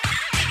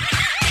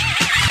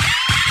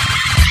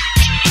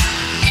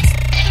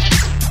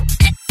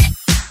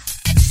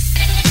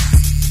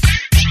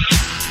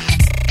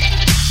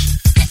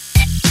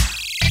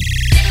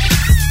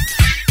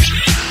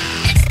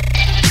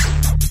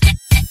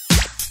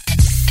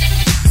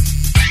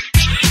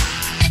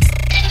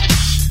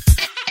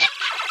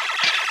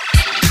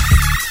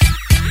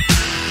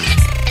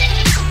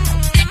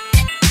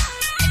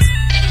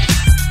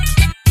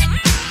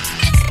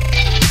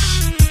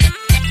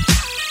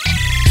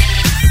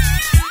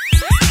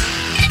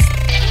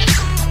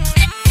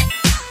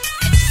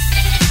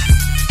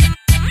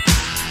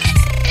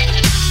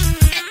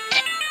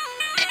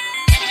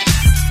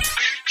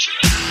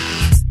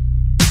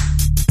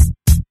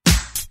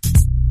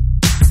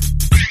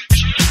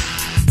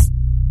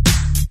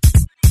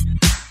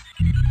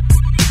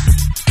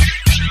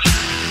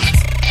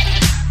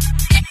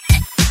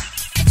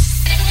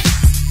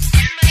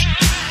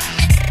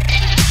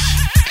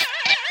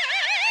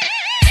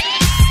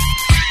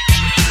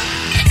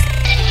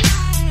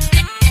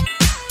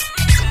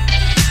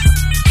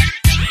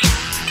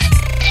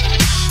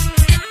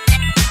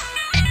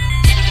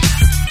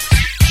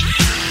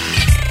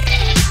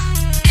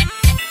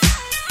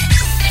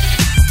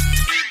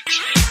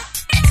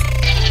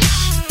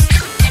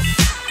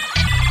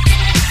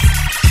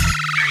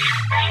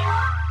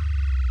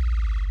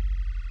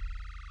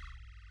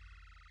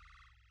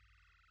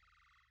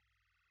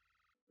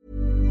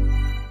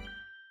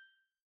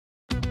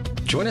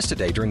 Join us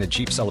today during the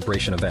Jeep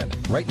Celebration event.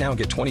 Right now,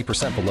 get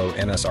 20% below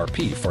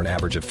MSRP for an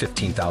average of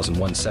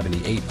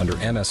 $15,178 under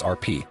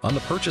MSRP on the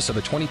purchase of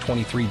a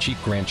 2023 Jeep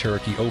Grand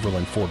Cherokee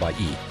Overland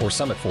 4xE or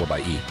Summit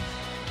 4xE.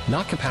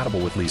 Not compatible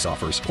with lease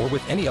offers or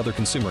with any other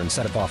consumer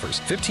incentive offers.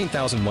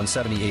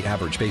 $15,178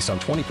 average based on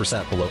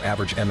 20% below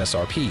average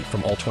MSRP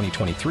from all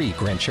 2023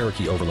 Grand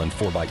Cherokee Overland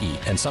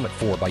 4xE and Summit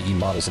 4xE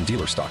models in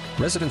dealer stock.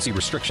 Residency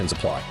restrictions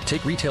apply.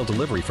 Take retail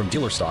delivery from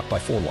dealer stock by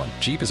 4/1.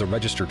 Jeep is a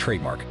registered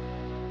trademark.